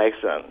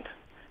unpleasant.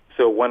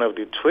 So one of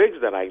the tricks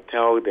that I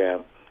tell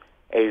them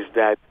is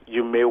that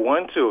you may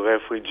want to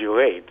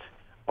refrigerate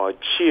or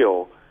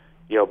chill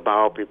your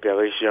bowel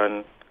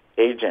preparation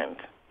agent,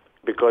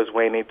 because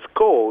when it's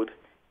cold,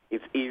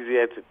 it's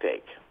easier to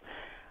take.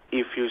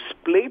 If you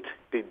split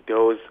the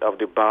dose of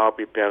the bowel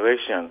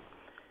preparation,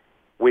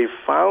 we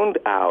found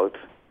out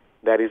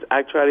that it's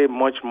actually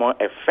much more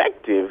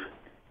effective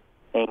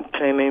in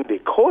cleaning the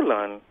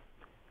colon.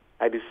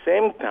 At the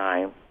same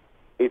time,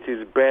 it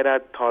is better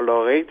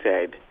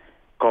tolerated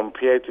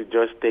compared to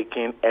just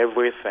taking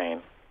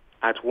everything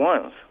at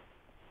once.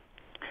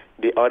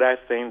 The other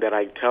thing that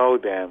I tell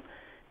them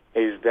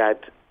is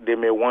that they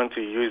may want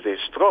to use a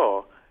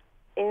straw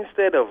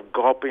instead of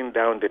gulping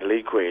down the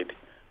liquid.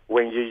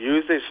 When you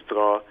use a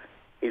straw,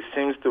 it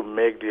seems to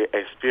make the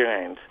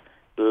experience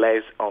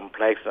less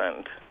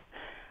unpleasant.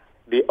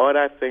 The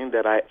other thing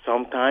that I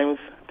sometimes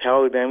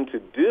tell them to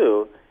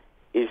do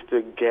is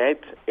to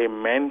get a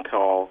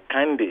menthol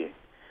candy,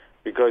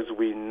 because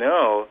we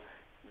know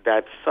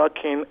that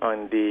sucking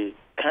on the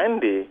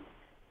candy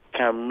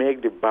can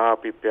make the bowel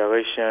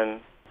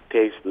preparation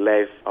taste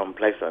less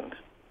unpleasant.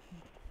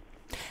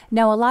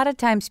 Now, a lot of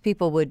times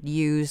people would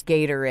use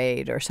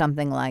Gatorade or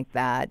something like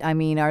that. I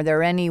mean, are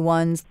there any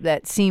ones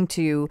that seem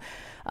to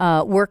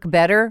work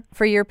better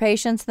for your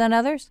patients than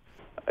others?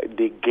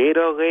 The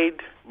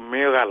Gatorade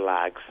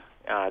Miralax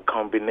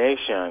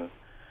combination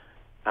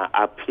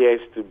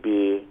appears to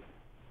be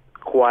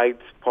quite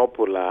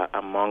popular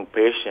among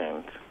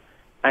patients.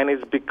 And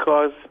it's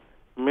because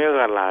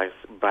Miralax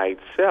by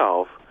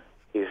itself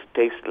is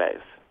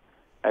tasteless.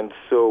 And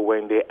so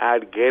when they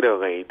add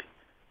Gatorade,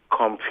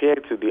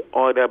 compared to the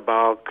other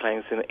bowel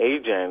cleansing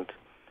agent,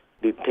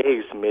 the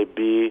taste may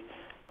be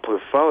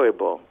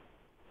preferable.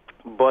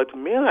 But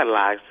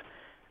Miralax,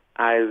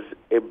 as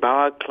a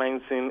bowel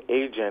cleansing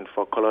agent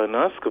for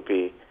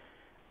colonoscopy,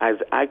 has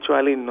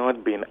actually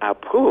not been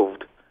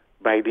approved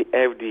by the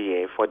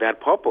FDA for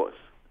that purpose.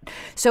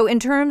 So in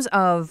terms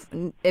of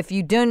if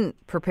you didn't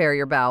prepare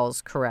your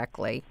bowels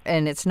correctly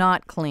and it's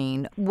not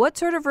clean, what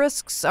sort of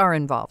risks are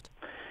involved?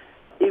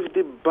 If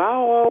the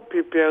bowel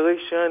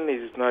preparation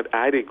is not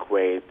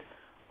adequate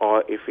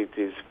or if it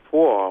is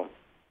poor,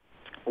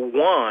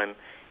 one,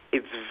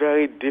 it's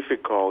very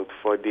difficult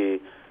for the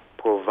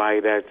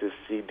provider to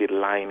see the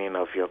lining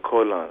of your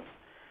colon.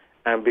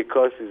 And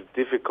because it's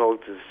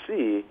difficult to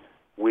see,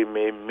 we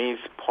may miss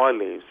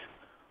polyps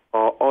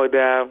or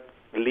other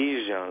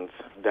lesions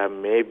that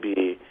may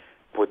be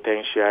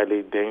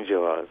potentially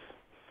dangerous.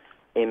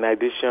 In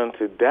addition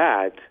to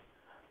that,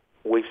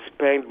 we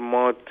spend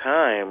more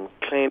time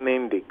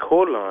cleaning the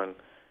colon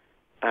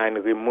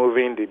and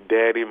removing the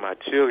dirty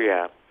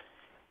material.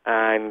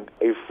 And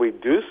if we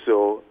do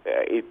so,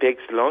 it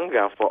takes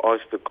longer for us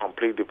to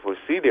complete the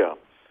procedure.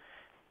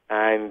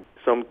 And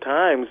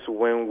sometimes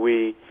when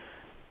we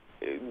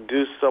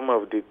do some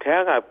of the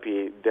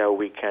therapy that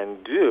we can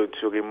do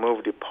to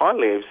remove the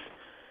polyps,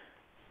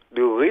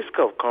 the risk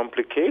of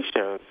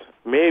complications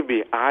may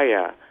be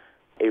higher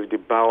if the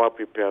bowel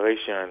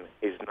preparation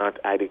is not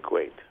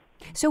adequate.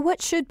 So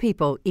what should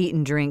people eat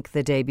and drink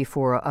the day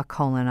before a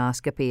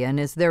colonoscopy, and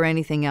is there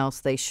anything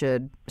else they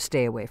should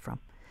stay away from?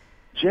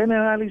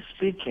 Generally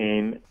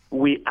speaking,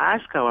 we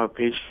ask our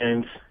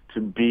patients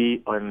to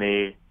be on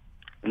a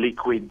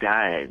liquid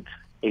diet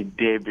a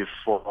day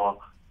before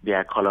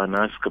their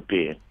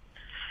colonoscopy.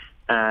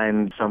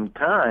 And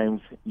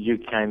sometimes you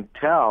can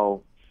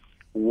tell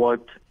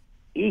what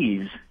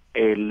is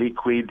a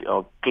liquid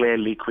or clear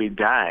liquid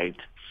diet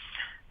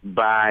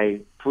by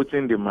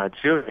putting the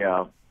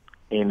material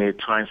in a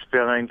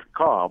transparent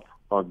cup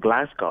or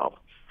glass cup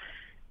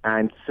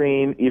and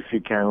seeing if you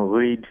can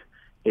read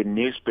a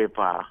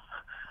newspaper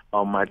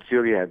or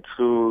material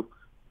through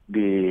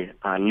the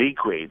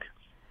liquid.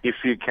 If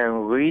you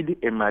can read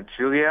a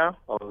material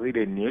or read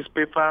a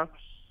newspaper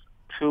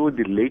through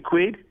the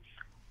liquid,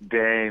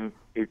 then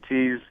it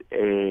is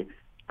a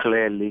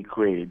clear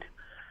liquid,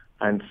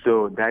 and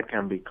so that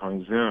can be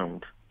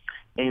consumed.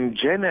 In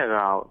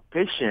general,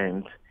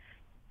 patients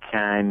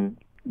can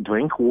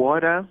drink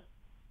water,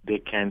 they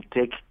can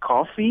take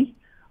coffee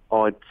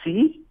or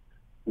tea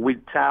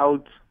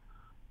without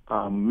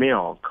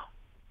milk.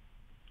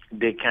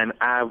 They can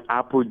have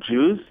apple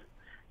juice,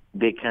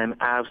 they can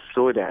have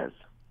sodas,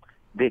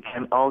 they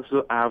can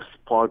also have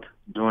sport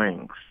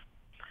drinks.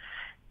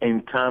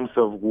 In terms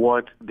of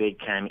what they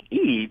can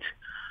eat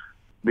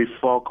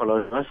before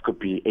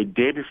colonoscopy, a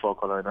day before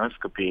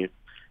colonoscopy,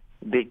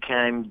 they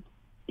can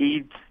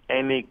eat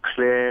any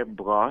clear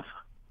broth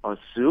or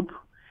soup.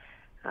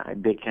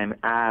 They can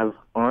have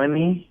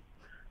honey,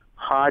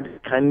 hard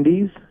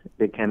candies.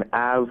 They can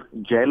have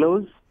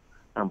jellos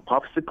and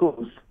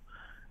popsicles.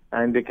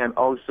 And they can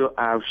also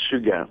have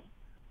sugar.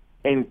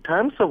 In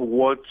terms of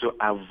what to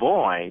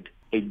avoid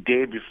a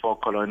day before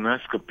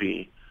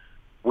colonoscopy,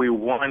 we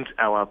want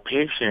our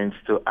patients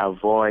to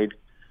avoid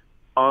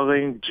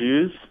orange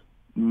juice,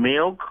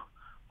 milk,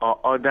 or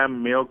other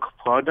milk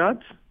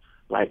products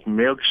like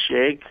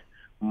milkshake,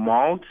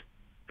 malt,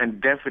 and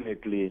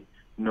definitely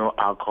no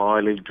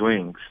alcoholic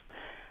drinks.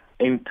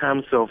 In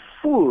terms of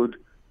food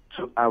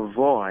to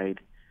avoid,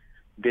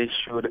 they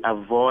should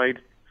avoid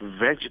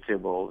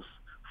vegetables,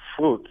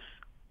 fruits,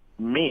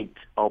 meat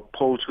or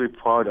poultry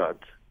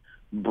products,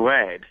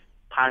 bread,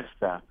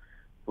 pasta,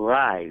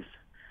 rice,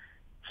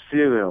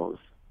 cereals,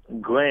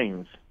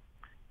 grains,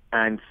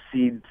 and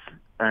seeds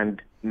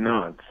and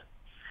nuts.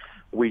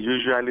 We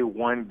usually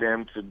want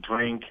them to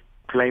drink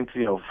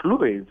plenty of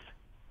fluids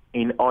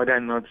in order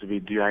not to be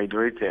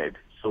dehydrated.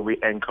 So we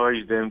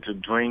encourage them to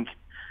drink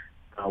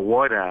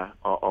water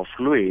or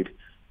fluid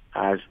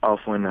as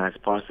often as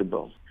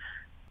possible.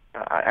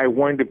 I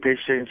want the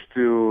patients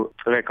to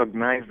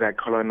recognize that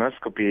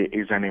colonoscopy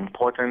is an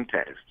important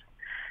test.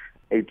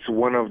 It's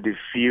one of the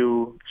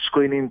few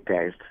screening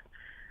tests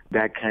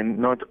that can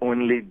not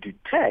only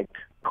detect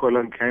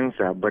colon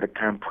cancer, but it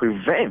can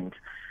prevent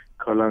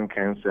colon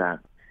cancer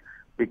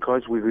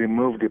because we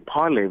remove the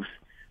polyps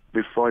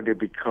before they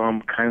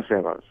become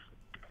cancerous.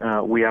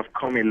 We have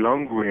come a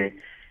long way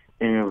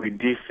in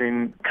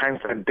reducing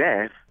cancer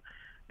death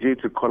due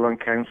to colon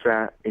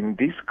cancer in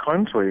this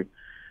country,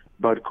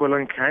 but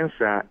colon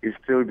cancer is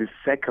still the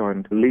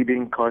second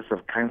leading cause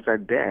of cancer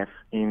death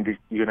in the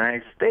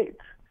United States.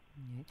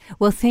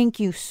 Well, thank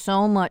you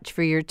so much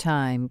for your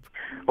time.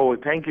 Oh,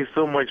 thank you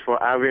so much for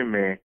having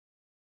me.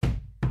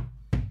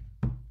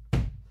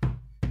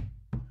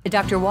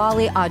 Dr.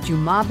 Wally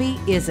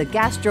Ajumabi is a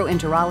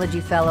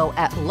gastroenterology fellow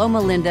at Loma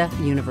Linda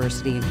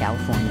University in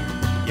California.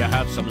 You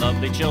have some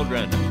lovely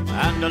children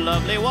and a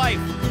lovely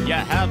wife. You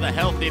have a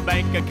healthy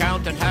bank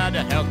account and had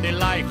a healthy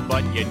life.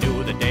 But you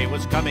knew the day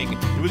was coming,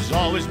 it was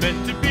always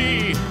meant to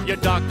be. Your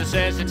doctor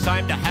says it's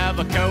time to have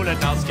a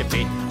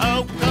colonoscopy.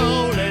 Oh,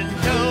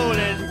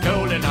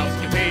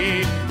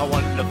 colonoscopy. A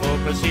wonderful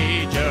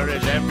procedure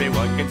as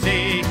everyone can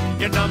see.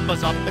 Your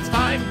number's up, it's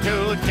time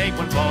to take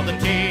one for the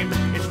team.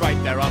 It's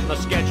right there on the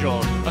schedule,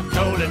 a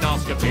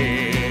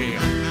colonoscopy.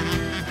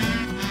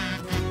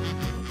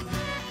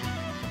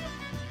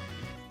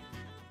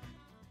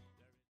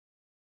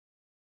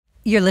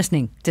 You're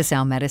listening to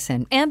Sound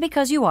Medicine. And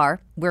because you are,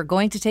 we're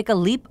going to take a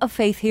leap of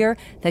faith here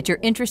that you're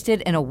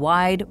interested in a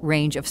wide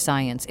range of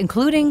science,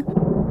 including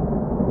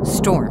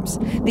storms.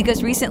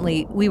 Because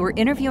recently, we were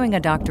interviewing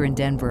a doctor in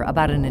Denver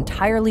about an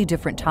entirely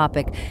different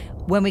topic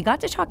when we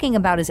got to talking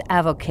about his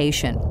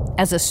avocation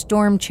as a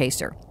storm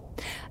chaser.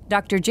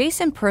 Dr.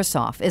 Jason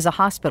Persoff is a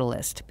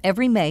hospitalist.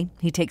 Every May,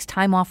 he takes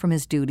time off from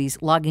his duties,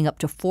 logging up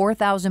to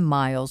 4,000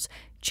 miles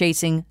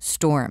chasing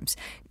storms.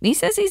 He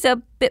says he's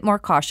a bit more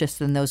cautious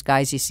than those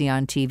guys you see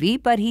on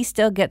TV, but he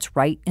still gets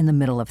right in the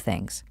middle of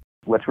things.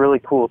 What's really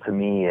cool to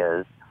me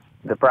is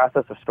the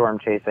process of storm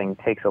chasing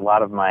takes a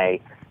lot of my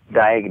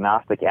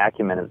diagnostic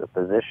acumen as a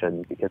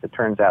physician, because it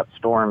turns out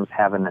storms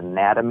have an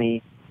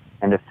anatomy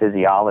and a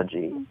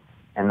physiology.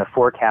 And the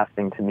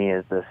forecasting to me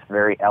is this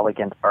very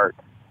elegant art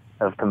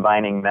of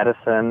combining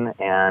medicine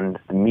and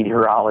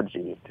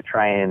meteorology to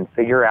try and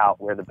figure out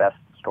where the best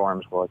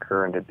storms will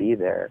occur and to be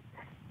there.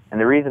 And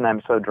the reason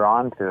I'm so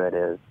drawn to it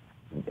is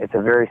it's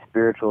a very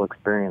spiritual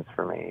experience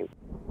for me.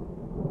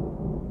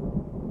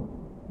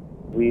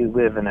 We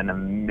live in an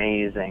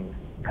amazing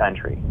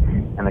country,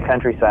 and the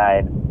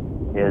countryside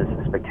is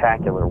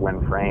spectacular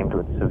when framed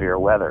with severe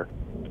weather.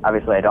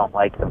 Obviously, I don't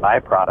like the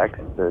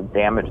byproducts, the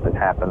damage that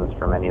happens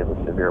from any of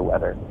the severe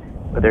weather.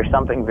 But there's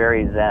something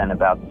very zen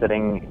about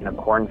sitting in a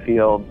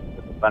cornfield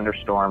with a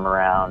thunderstorm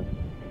around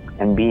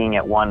and being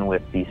at one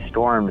with these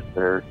storms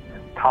that are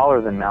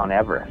taller than Mount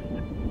Everest,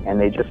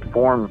 and they just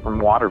form from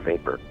water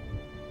vapor.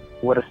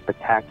 What a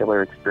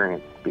spectacular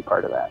experience to be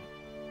part of that.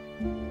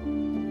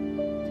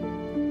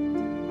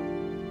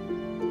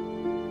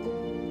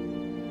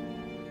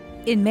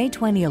 In May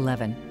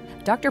 2011,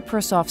 Dr.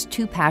 Persoff's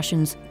two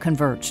passions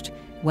converged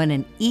when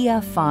an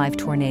EF5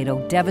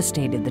 tornado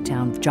devastated the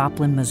town of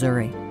Joplin,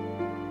 Missouri.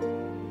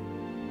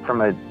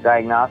 From a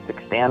diagnostic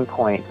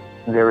standpoint,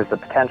 there was the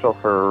potential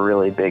for a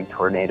really big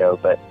tornado,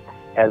 but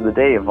as the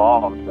day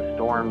evolved, the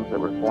storms that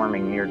were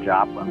forming near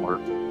Joplin were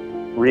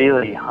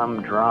really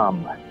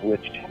humdrum,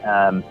 which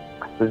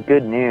was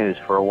good news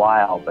for a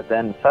while. But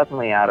then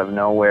suddenly out of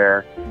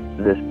nowhere,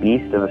 this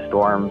beast of a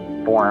storm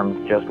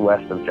formed just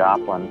west of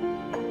Joplin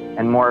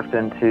and morphed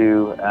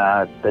into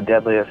the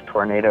deadliest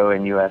tornado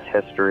in U.S.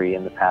 history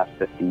in the past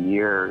 50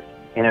 years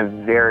in a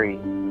very,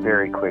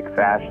 very quick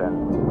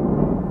fashion.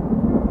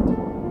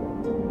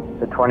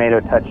 The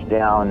tornado touched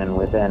down, and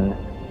within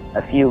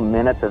a few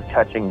minutes of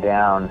touching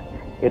down,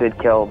 it had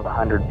killed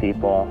 100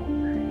 people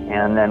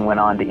and then went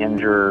on to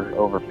injure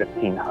over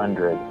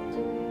 1,500.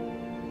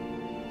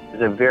 It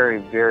was a very,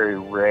 very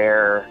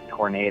rare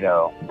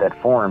tornado that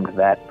formed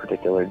that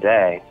particular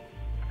day.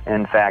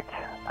 In fact,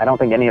 I don't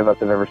think any of us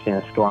have ever seen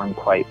a storm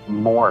quite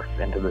morph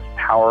into this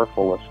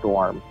powerful a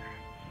storm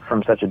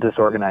from such a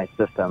disorganized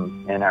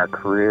system in our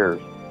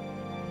careers.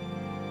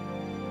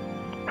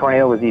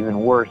 Tornado was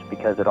even worse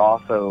because it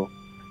also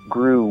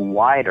grew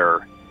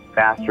wider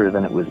faster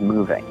than it was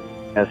moving.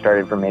 It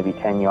started from maybe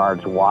 10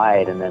 yards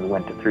wide and then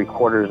went to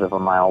 3/4 of a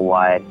mile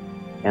wide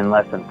in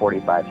less than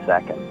 45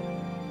 seconds.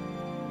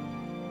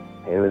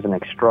 It was an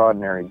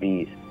extraordinary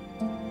beast.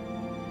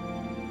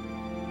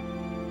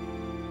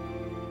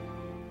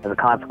 As a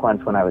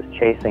consequence, when I was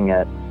chasing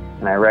it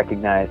and I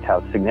recognized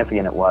how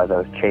significant it was, I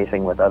was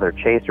chasing with other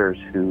chasers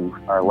who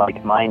are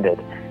like-minded,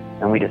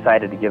 and we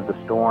decided to give the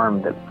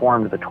storm that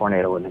formed the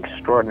tornado an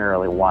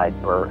extraordinarily wide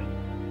berth.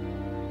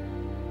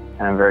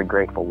 And I'm very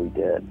grateful we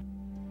did.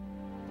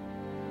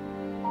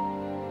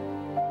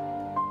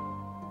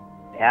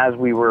 As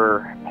we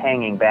were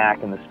hanging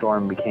back and the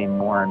storm became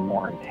more and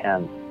more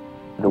intense,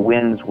 the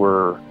winds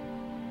were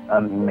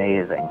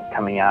amazing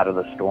coming out of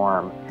the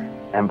storm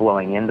and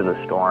blowing into the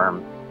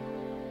storm.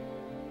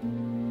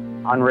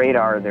 On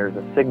radar, there's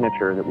a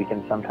signature that we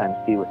can sometimes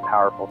see with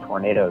powerful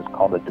tornadoes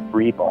called a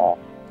debris ball.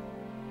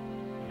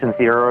 Since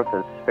the Earth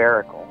is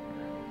spherical,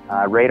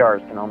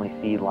 radars can only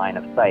see line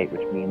of sight,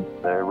 which means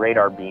the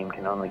radar beam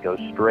can only go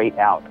straight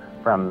out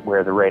from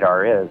where the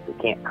radar is. It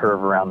can't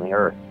curve around the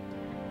Earth.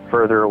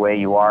 Further away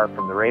you are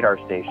from the radar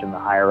station, the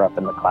higher up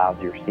in the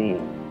clouds you're seeing.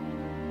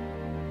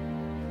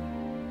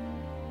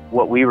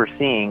 What we were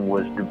seeing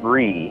was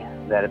debris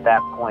that at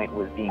that point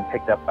was being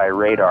picked up by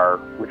radar,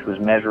 which was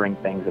measuring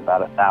things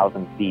about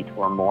 1,000 feet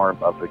or more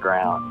above the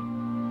ground.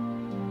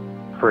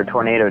 For a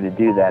tornado to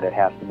do that, it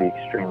has to be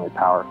extremely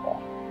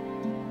powerful.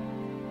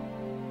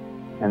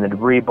 And the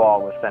debris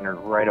ball was centered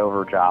right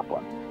over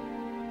Joplin.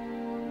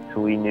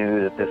 So we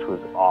knew that this was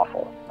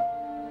awful.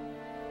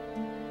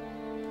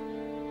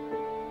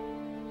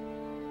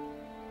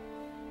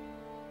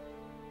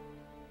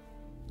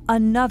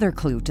 Another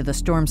clue to the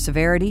storm's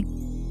severity: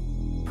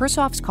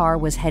 Persoff's car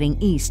was heading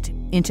east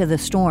into the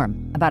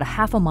storm, about a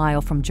half a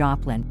mile from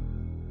Joplin.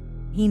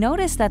 He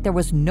noticed that there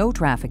was no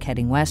traffic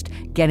heading west,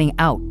 getting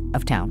out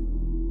of town.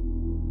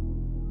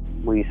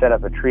 We set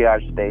up a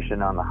triage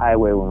station on the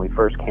highway when we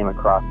first came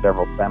across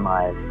several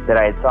semis that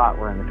I had thought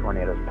were in the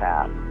tornado's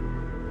path.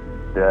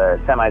 The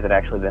semis had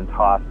actually been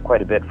tossed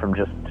quite a bit from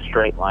just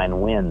straight line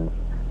winds,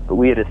 but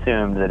we had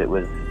assumed that it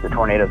was the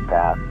tornado's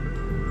path.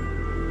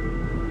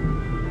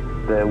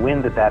 The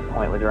wind at that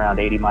point was around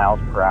 80 miles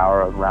per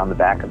hour around the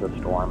back of the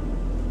storm.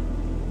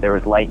 There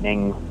was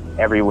lightning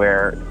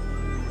everywhere,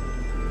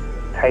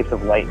 types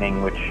of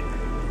lightning which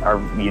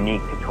are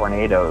unique to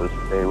tornadoes.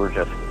 They were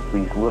just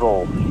these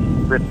little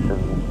strips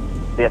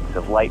and bits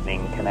of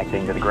lightning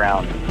connecting to the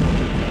ground,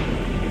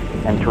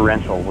 and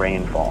torrential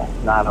rainfall,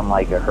 not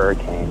unlike a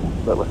hurricane,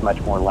 but with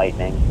much more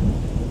lightning.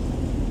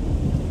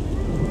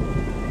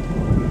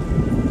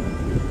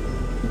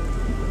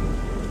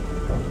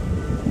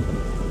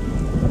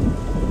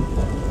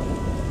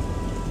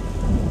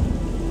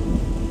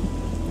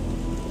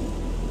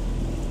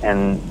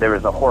 And there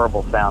was a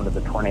horrible sound of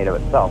the tornado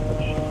itself,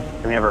 which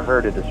I've never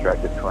heard a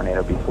destructive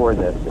tornado before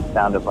this. It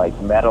sounded like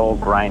metal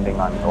grinding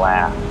on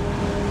glass.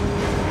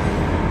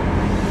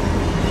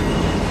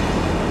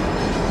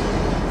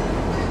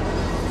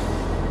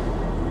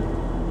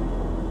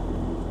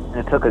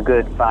 And it took a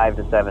good 5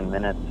 to 7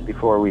 minutes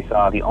before we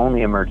saw the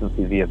only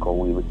emergency vehicle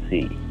we would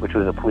see, which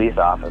was a police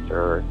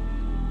officer.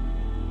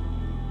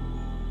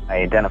 I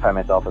identified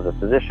myself as a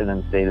physician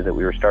and stated that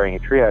we were starting a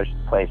triage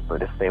place,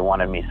 but if they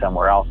wanted me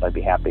somewhere else, I'd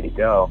be happy to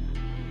go.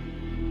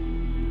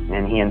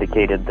 And he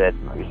indicated that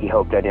he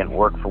hoped I didn't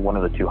work for one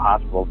of the 2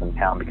 hospitals in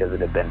town because it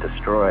had been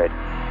destroyed.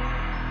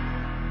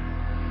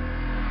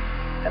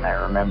 And I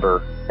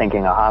remember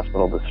thinking a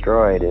hospital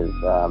destroyed is,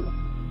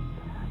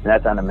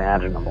 that's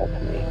unimaginable to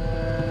me.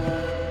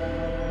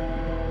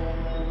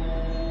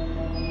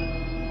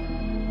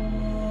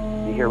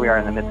 Here we are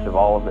in the midst of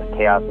all of this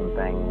chaos and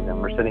things,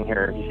 and we're sitting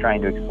here just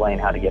trying to explain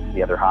how to get to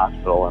the other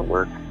hospital, and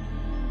we're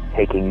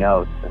taking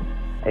notes. And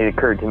it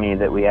occurred to me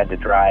that we had to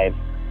drive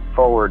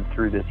forward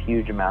through this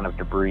huge amount of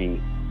debris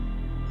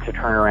to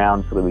turn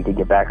around so that we could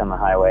get back on the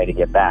highway to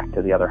get back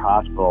to the other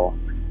hospital,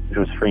 which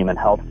was Freeman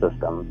Health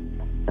System.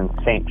 And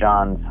St.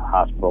 John's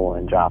Hospital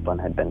in Joplin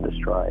had been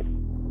destroyed.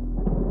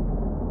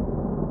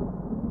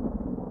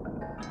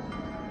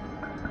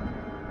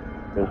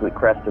 As we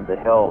crested the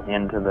hill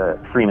into the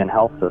Freeman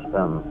Health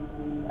System,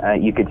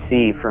 you could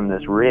see from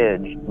this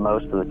ridge,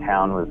 most of the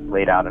town was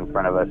laid out in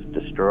front of us,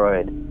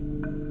 destroyed.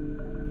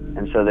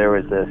 And so there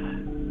was this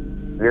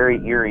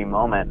very eerie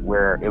moment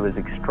where it was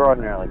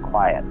extraordinarily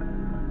quiet.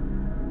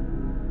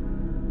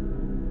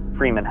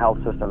 Freeman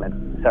Health System had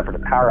suffered a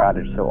power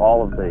outage, so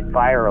all of the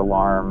fire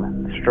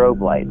alarm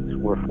strobe lights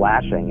were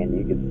flashing, and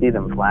you could see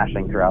them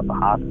flashing throughout the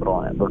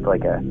hospital, and it looked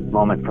like a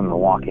moment from The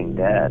Walking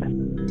Dead.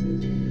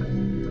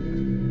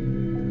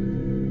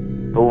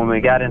 But when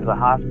we got into the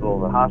hospital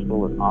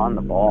was on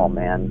the ball,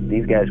 man.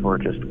 These guys were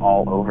just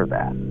all over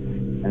that.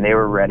 And they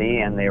were ready,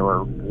 and they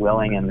were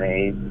willing, and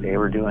they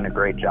were doing a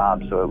great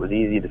job, so it was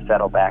easy to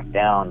settle back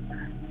down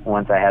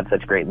once I had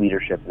such great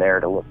leadership there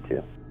to look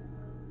to.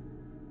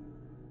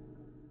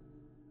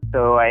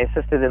 So I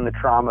assisted in the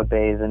trauma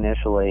bays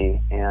initially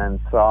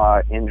and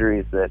saw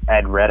injuries that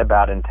I'd read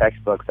about in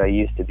textbooks. I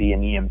used to be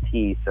an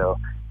EMT, so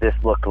this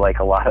looked like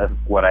a lot of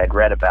what I'd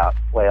read about,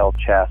 flail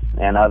chest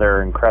and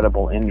other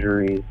incredible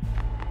injuries.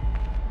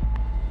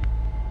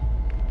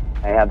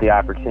 I had the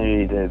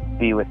opportunity to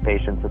be with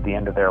patients at the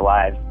end of their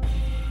lives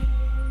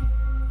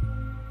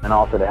and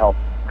also to help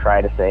try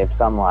to save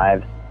some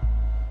lives.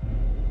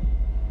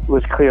 It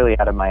was clearly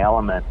out of my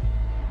element.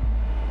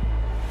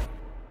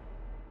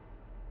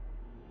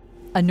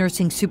 A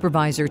nursing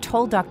supervisor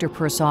told Dr.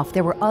 Persoff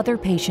there were other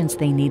patients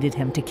they needed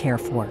him to care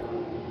for.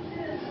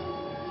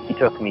 He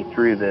took me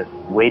through this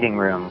waiting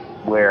room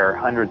where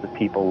hundreds of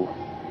people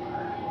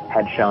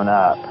had shown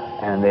up,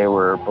 and they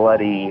were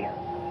bloody,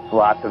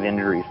 lots of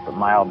injuries, but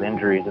mild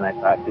injuries, and I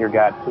thought, dear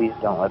God, please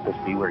don't let this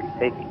be where you're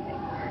taking me,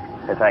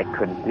 because I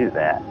couldn't do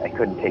that. I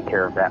couldn't take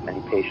care of that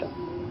many patients.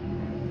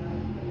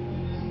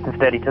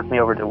 Instead, he took me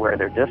over to where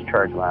their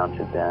discharge lounge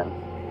had been,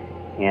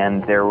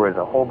 and there was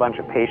a whole bunch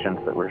of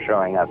patients that were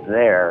showing up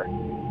there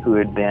who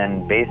had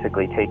been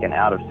basically taken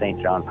out of St.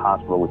 John's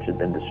Hospital, which had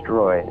been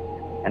destroyed,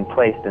 and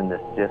placed in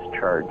this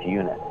discharge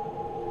unit.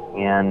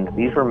 And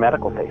these were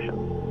medical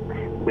patients,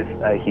 with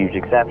a huge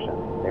exception.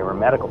 They were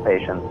medical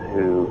patients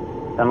who,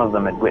 some of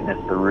them had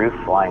witnessed the roof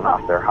flying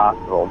off their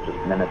hospital just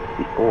minutes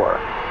before.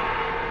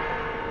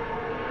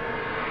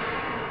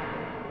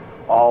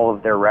 All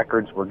of their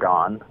records were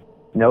gone.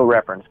 No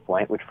reference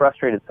point, which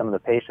frustrated some of the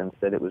patients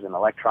that it was an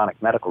electronic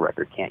medical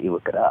record. Can't you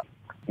look it up?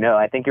 No,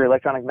 I think your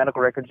electronic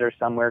medical records are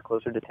somewhere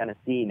closer to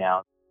Tennessee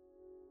now.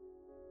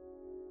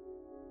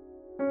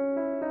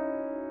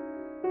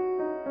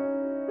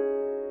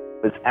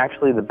 It was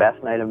actually the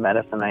best night of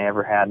medicine I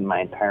ever had in my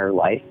entire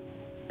life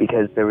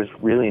because there was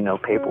really no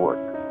paperwork.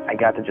 I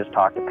got to just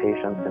talk to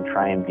patients and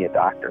try and be a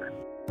doctor.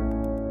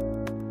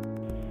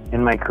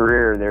 In my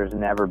career, there's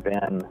never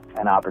been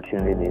an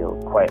opportunity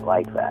quite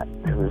like that.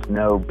 There was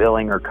no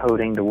billing or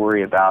coding to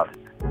worry about.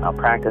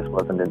 Malpractice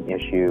wasn't an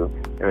issue.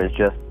 There was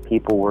just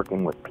people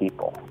working with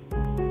people.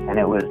 And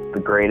it was the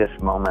greatest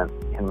moment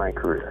in my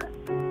career.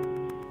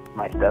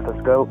 My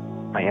stethoscope,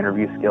 my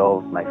interview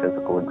skills, my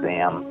physical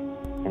exam,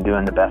 and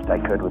doing the best I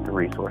could with the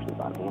resources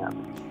on hand.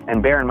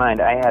 And bear in mind,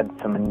 I had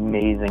some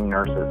amazing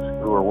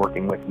nurses who were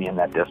working with me in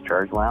that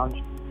discharge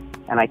lounge.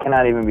 And I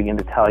cannot even begin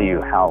to tell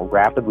you how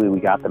rapidly we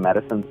got the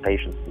medicines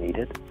patients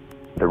needed,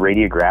 the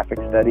radiographic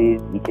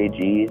studies,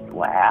 EKGs,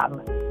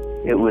 lab.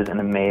 It was an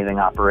amazing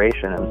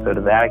operation, and so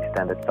to that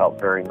extent, it felt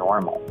very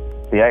normal.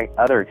 To the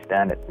other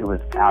extent, it was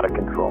out of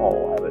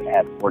control. I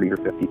had 40 or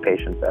 50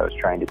 patients I was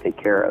trying to take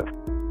care of.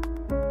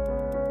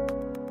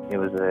 It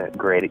was a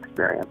great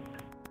experience.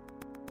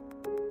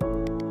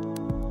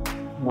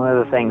 One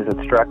of the things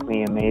that struck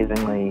me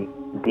amazingly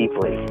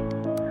deeply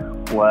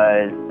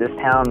was this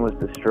town was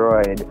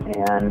destroyed,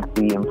 and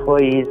the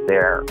employees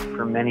there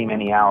for many,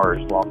 many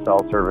hours while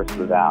cell service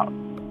was out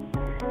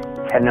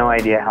had no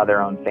idea how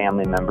their own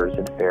family members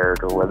had fared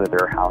or whether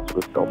their house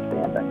was still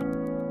standing.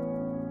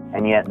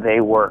 and yet they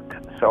worked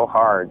so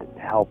hard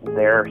to help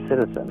their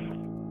citizens.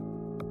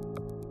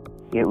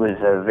 It was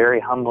a very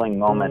humbling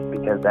moment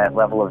because that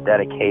level of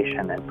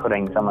dedication and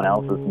putting someone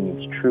else's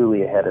needs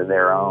truly ahead of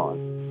their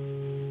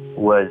own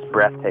was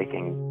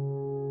breathtaking.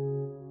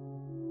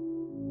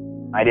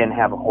 I didn't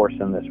have a horse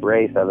in this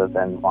race other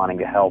than wanting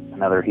to help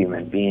another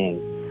human being.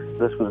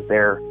 This was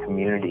their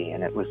community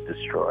and it was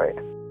destroyed.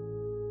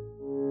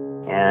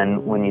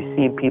 And when you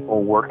see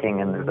people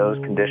working under those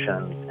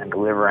conditions and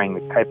delivering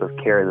the type of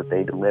care that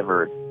they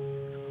delivered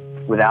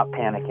without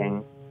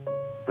panicking,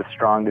 with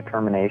strong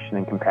determination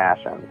and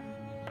compassion,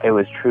 it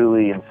was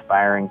truly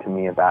inspiring to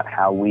me about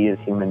how we as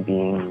human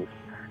beings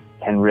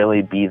can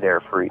really be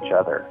there for each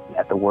other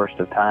at the worst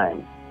of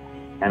times,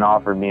 and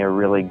offered me a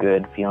really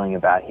good feeling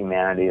about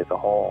humanity as a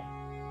whole.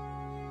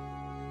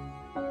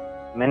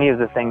 Many of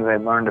the things I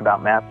learned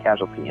about mass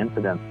casualty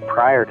incidents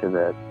prior to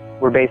this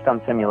were based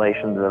on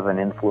simulations of an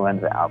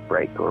influenza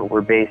outbreak, or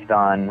were based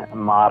on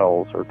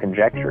models or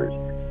conjectures.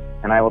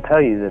 And I will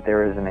tell you that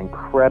there is an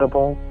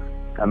incredible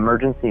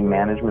emergency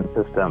management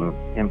system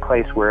in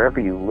place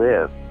wherever you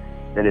live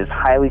that is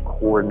highly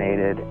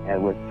coordinated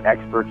and with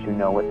experts who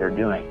know what they're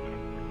doing.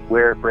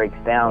 Where it breaks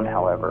down,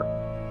 however,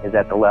 is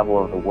at the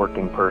level of the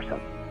working person.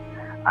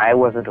 I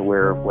wasn't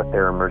aware of what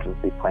their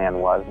emergency plan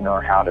was,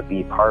 nor how to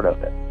be part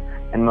of it.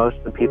 And most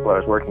of the people I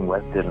was working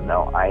with didn't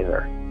know either.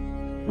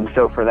 And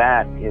so for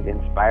that, it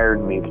inspired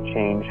me to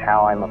change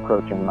how I'm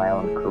approaching my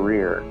own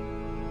career.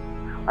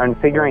 I'm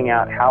figuring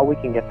out how we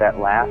can get that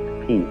last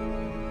piece,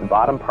 the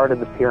bottom part of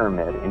the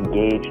pyramid,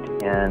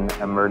 engaged in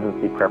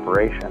emergency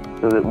preparation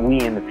so that we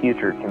in the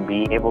future can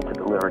be able to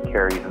deliver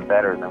care even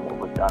better than what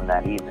was done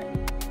that evening.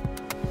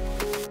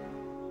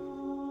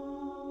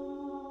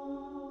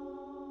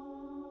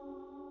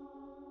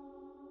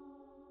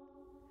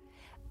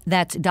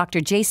 That's Dr.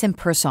 Jason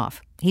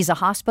Persoff. He's a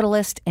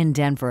hospitalist in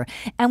Denver,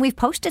 and we've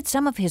posted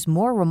some of his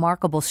more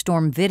remarkable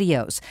storm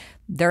videos.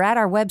 They're at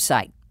our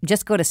website.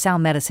 Just go to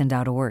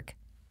soundmedicine.org.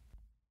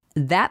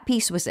 That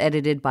piece was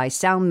edited by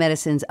Sound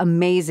Medicine's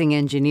amazing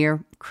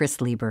engineer, Chris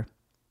Lieber.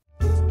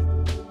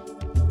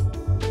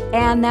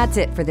 And that's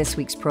it for this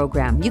week's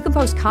program. You can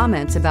post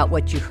comments about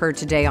what you heard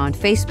today on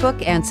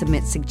Facebook and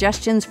submit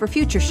suggestions for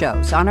future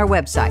shows on our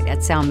website at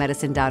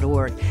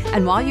soundmedicine.org.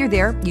 And while you're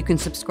there, you can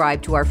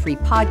subscribe to our free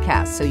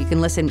podcast so you can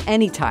listen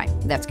anytime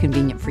that's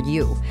convenient for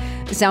you.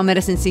 The Sound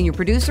Medicine senior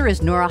producer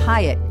is Nora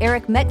Hyatt.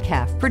 Eric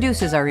Metcalf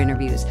produces our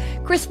interviews.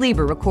 Chris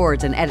Lieber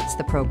records and edits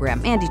the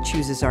program, and he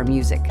chooses our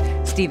music.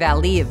 Steve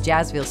Ali of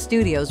Jazzville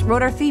Studios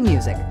wrote our theme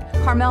music.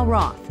 Carmel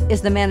Roth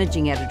is the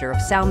managing editor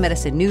of Sound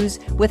Medicine News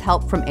with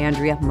help from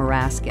Andrea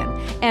Muraskin.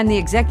 And the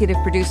executive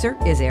producer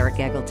is Eric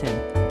Eggleton.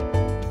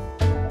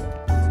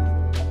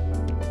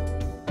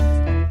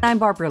 I'm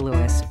Barbara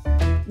Lewis,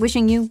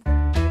 wishing you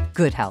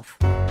good health.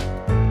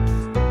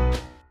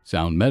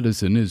 Sound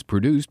Medicine is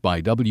produced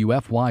by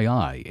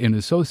WFYI in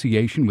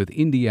association with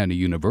Indiana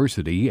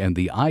University and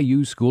the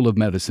IU School of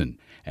Medicine,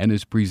 and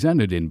is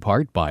presented in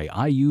part by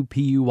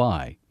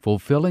IUPUI,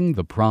 Fulfilling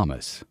the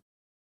Promise.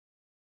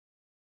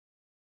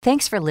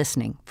 Thanks for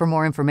listening. For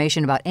more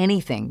information about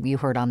anything you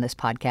heard on this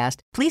podcast,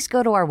 please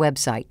go to our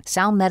website,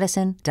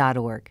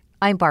 soundmedicine.org.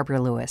 I'm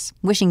Barbara Lewis,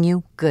 wishing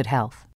you good health.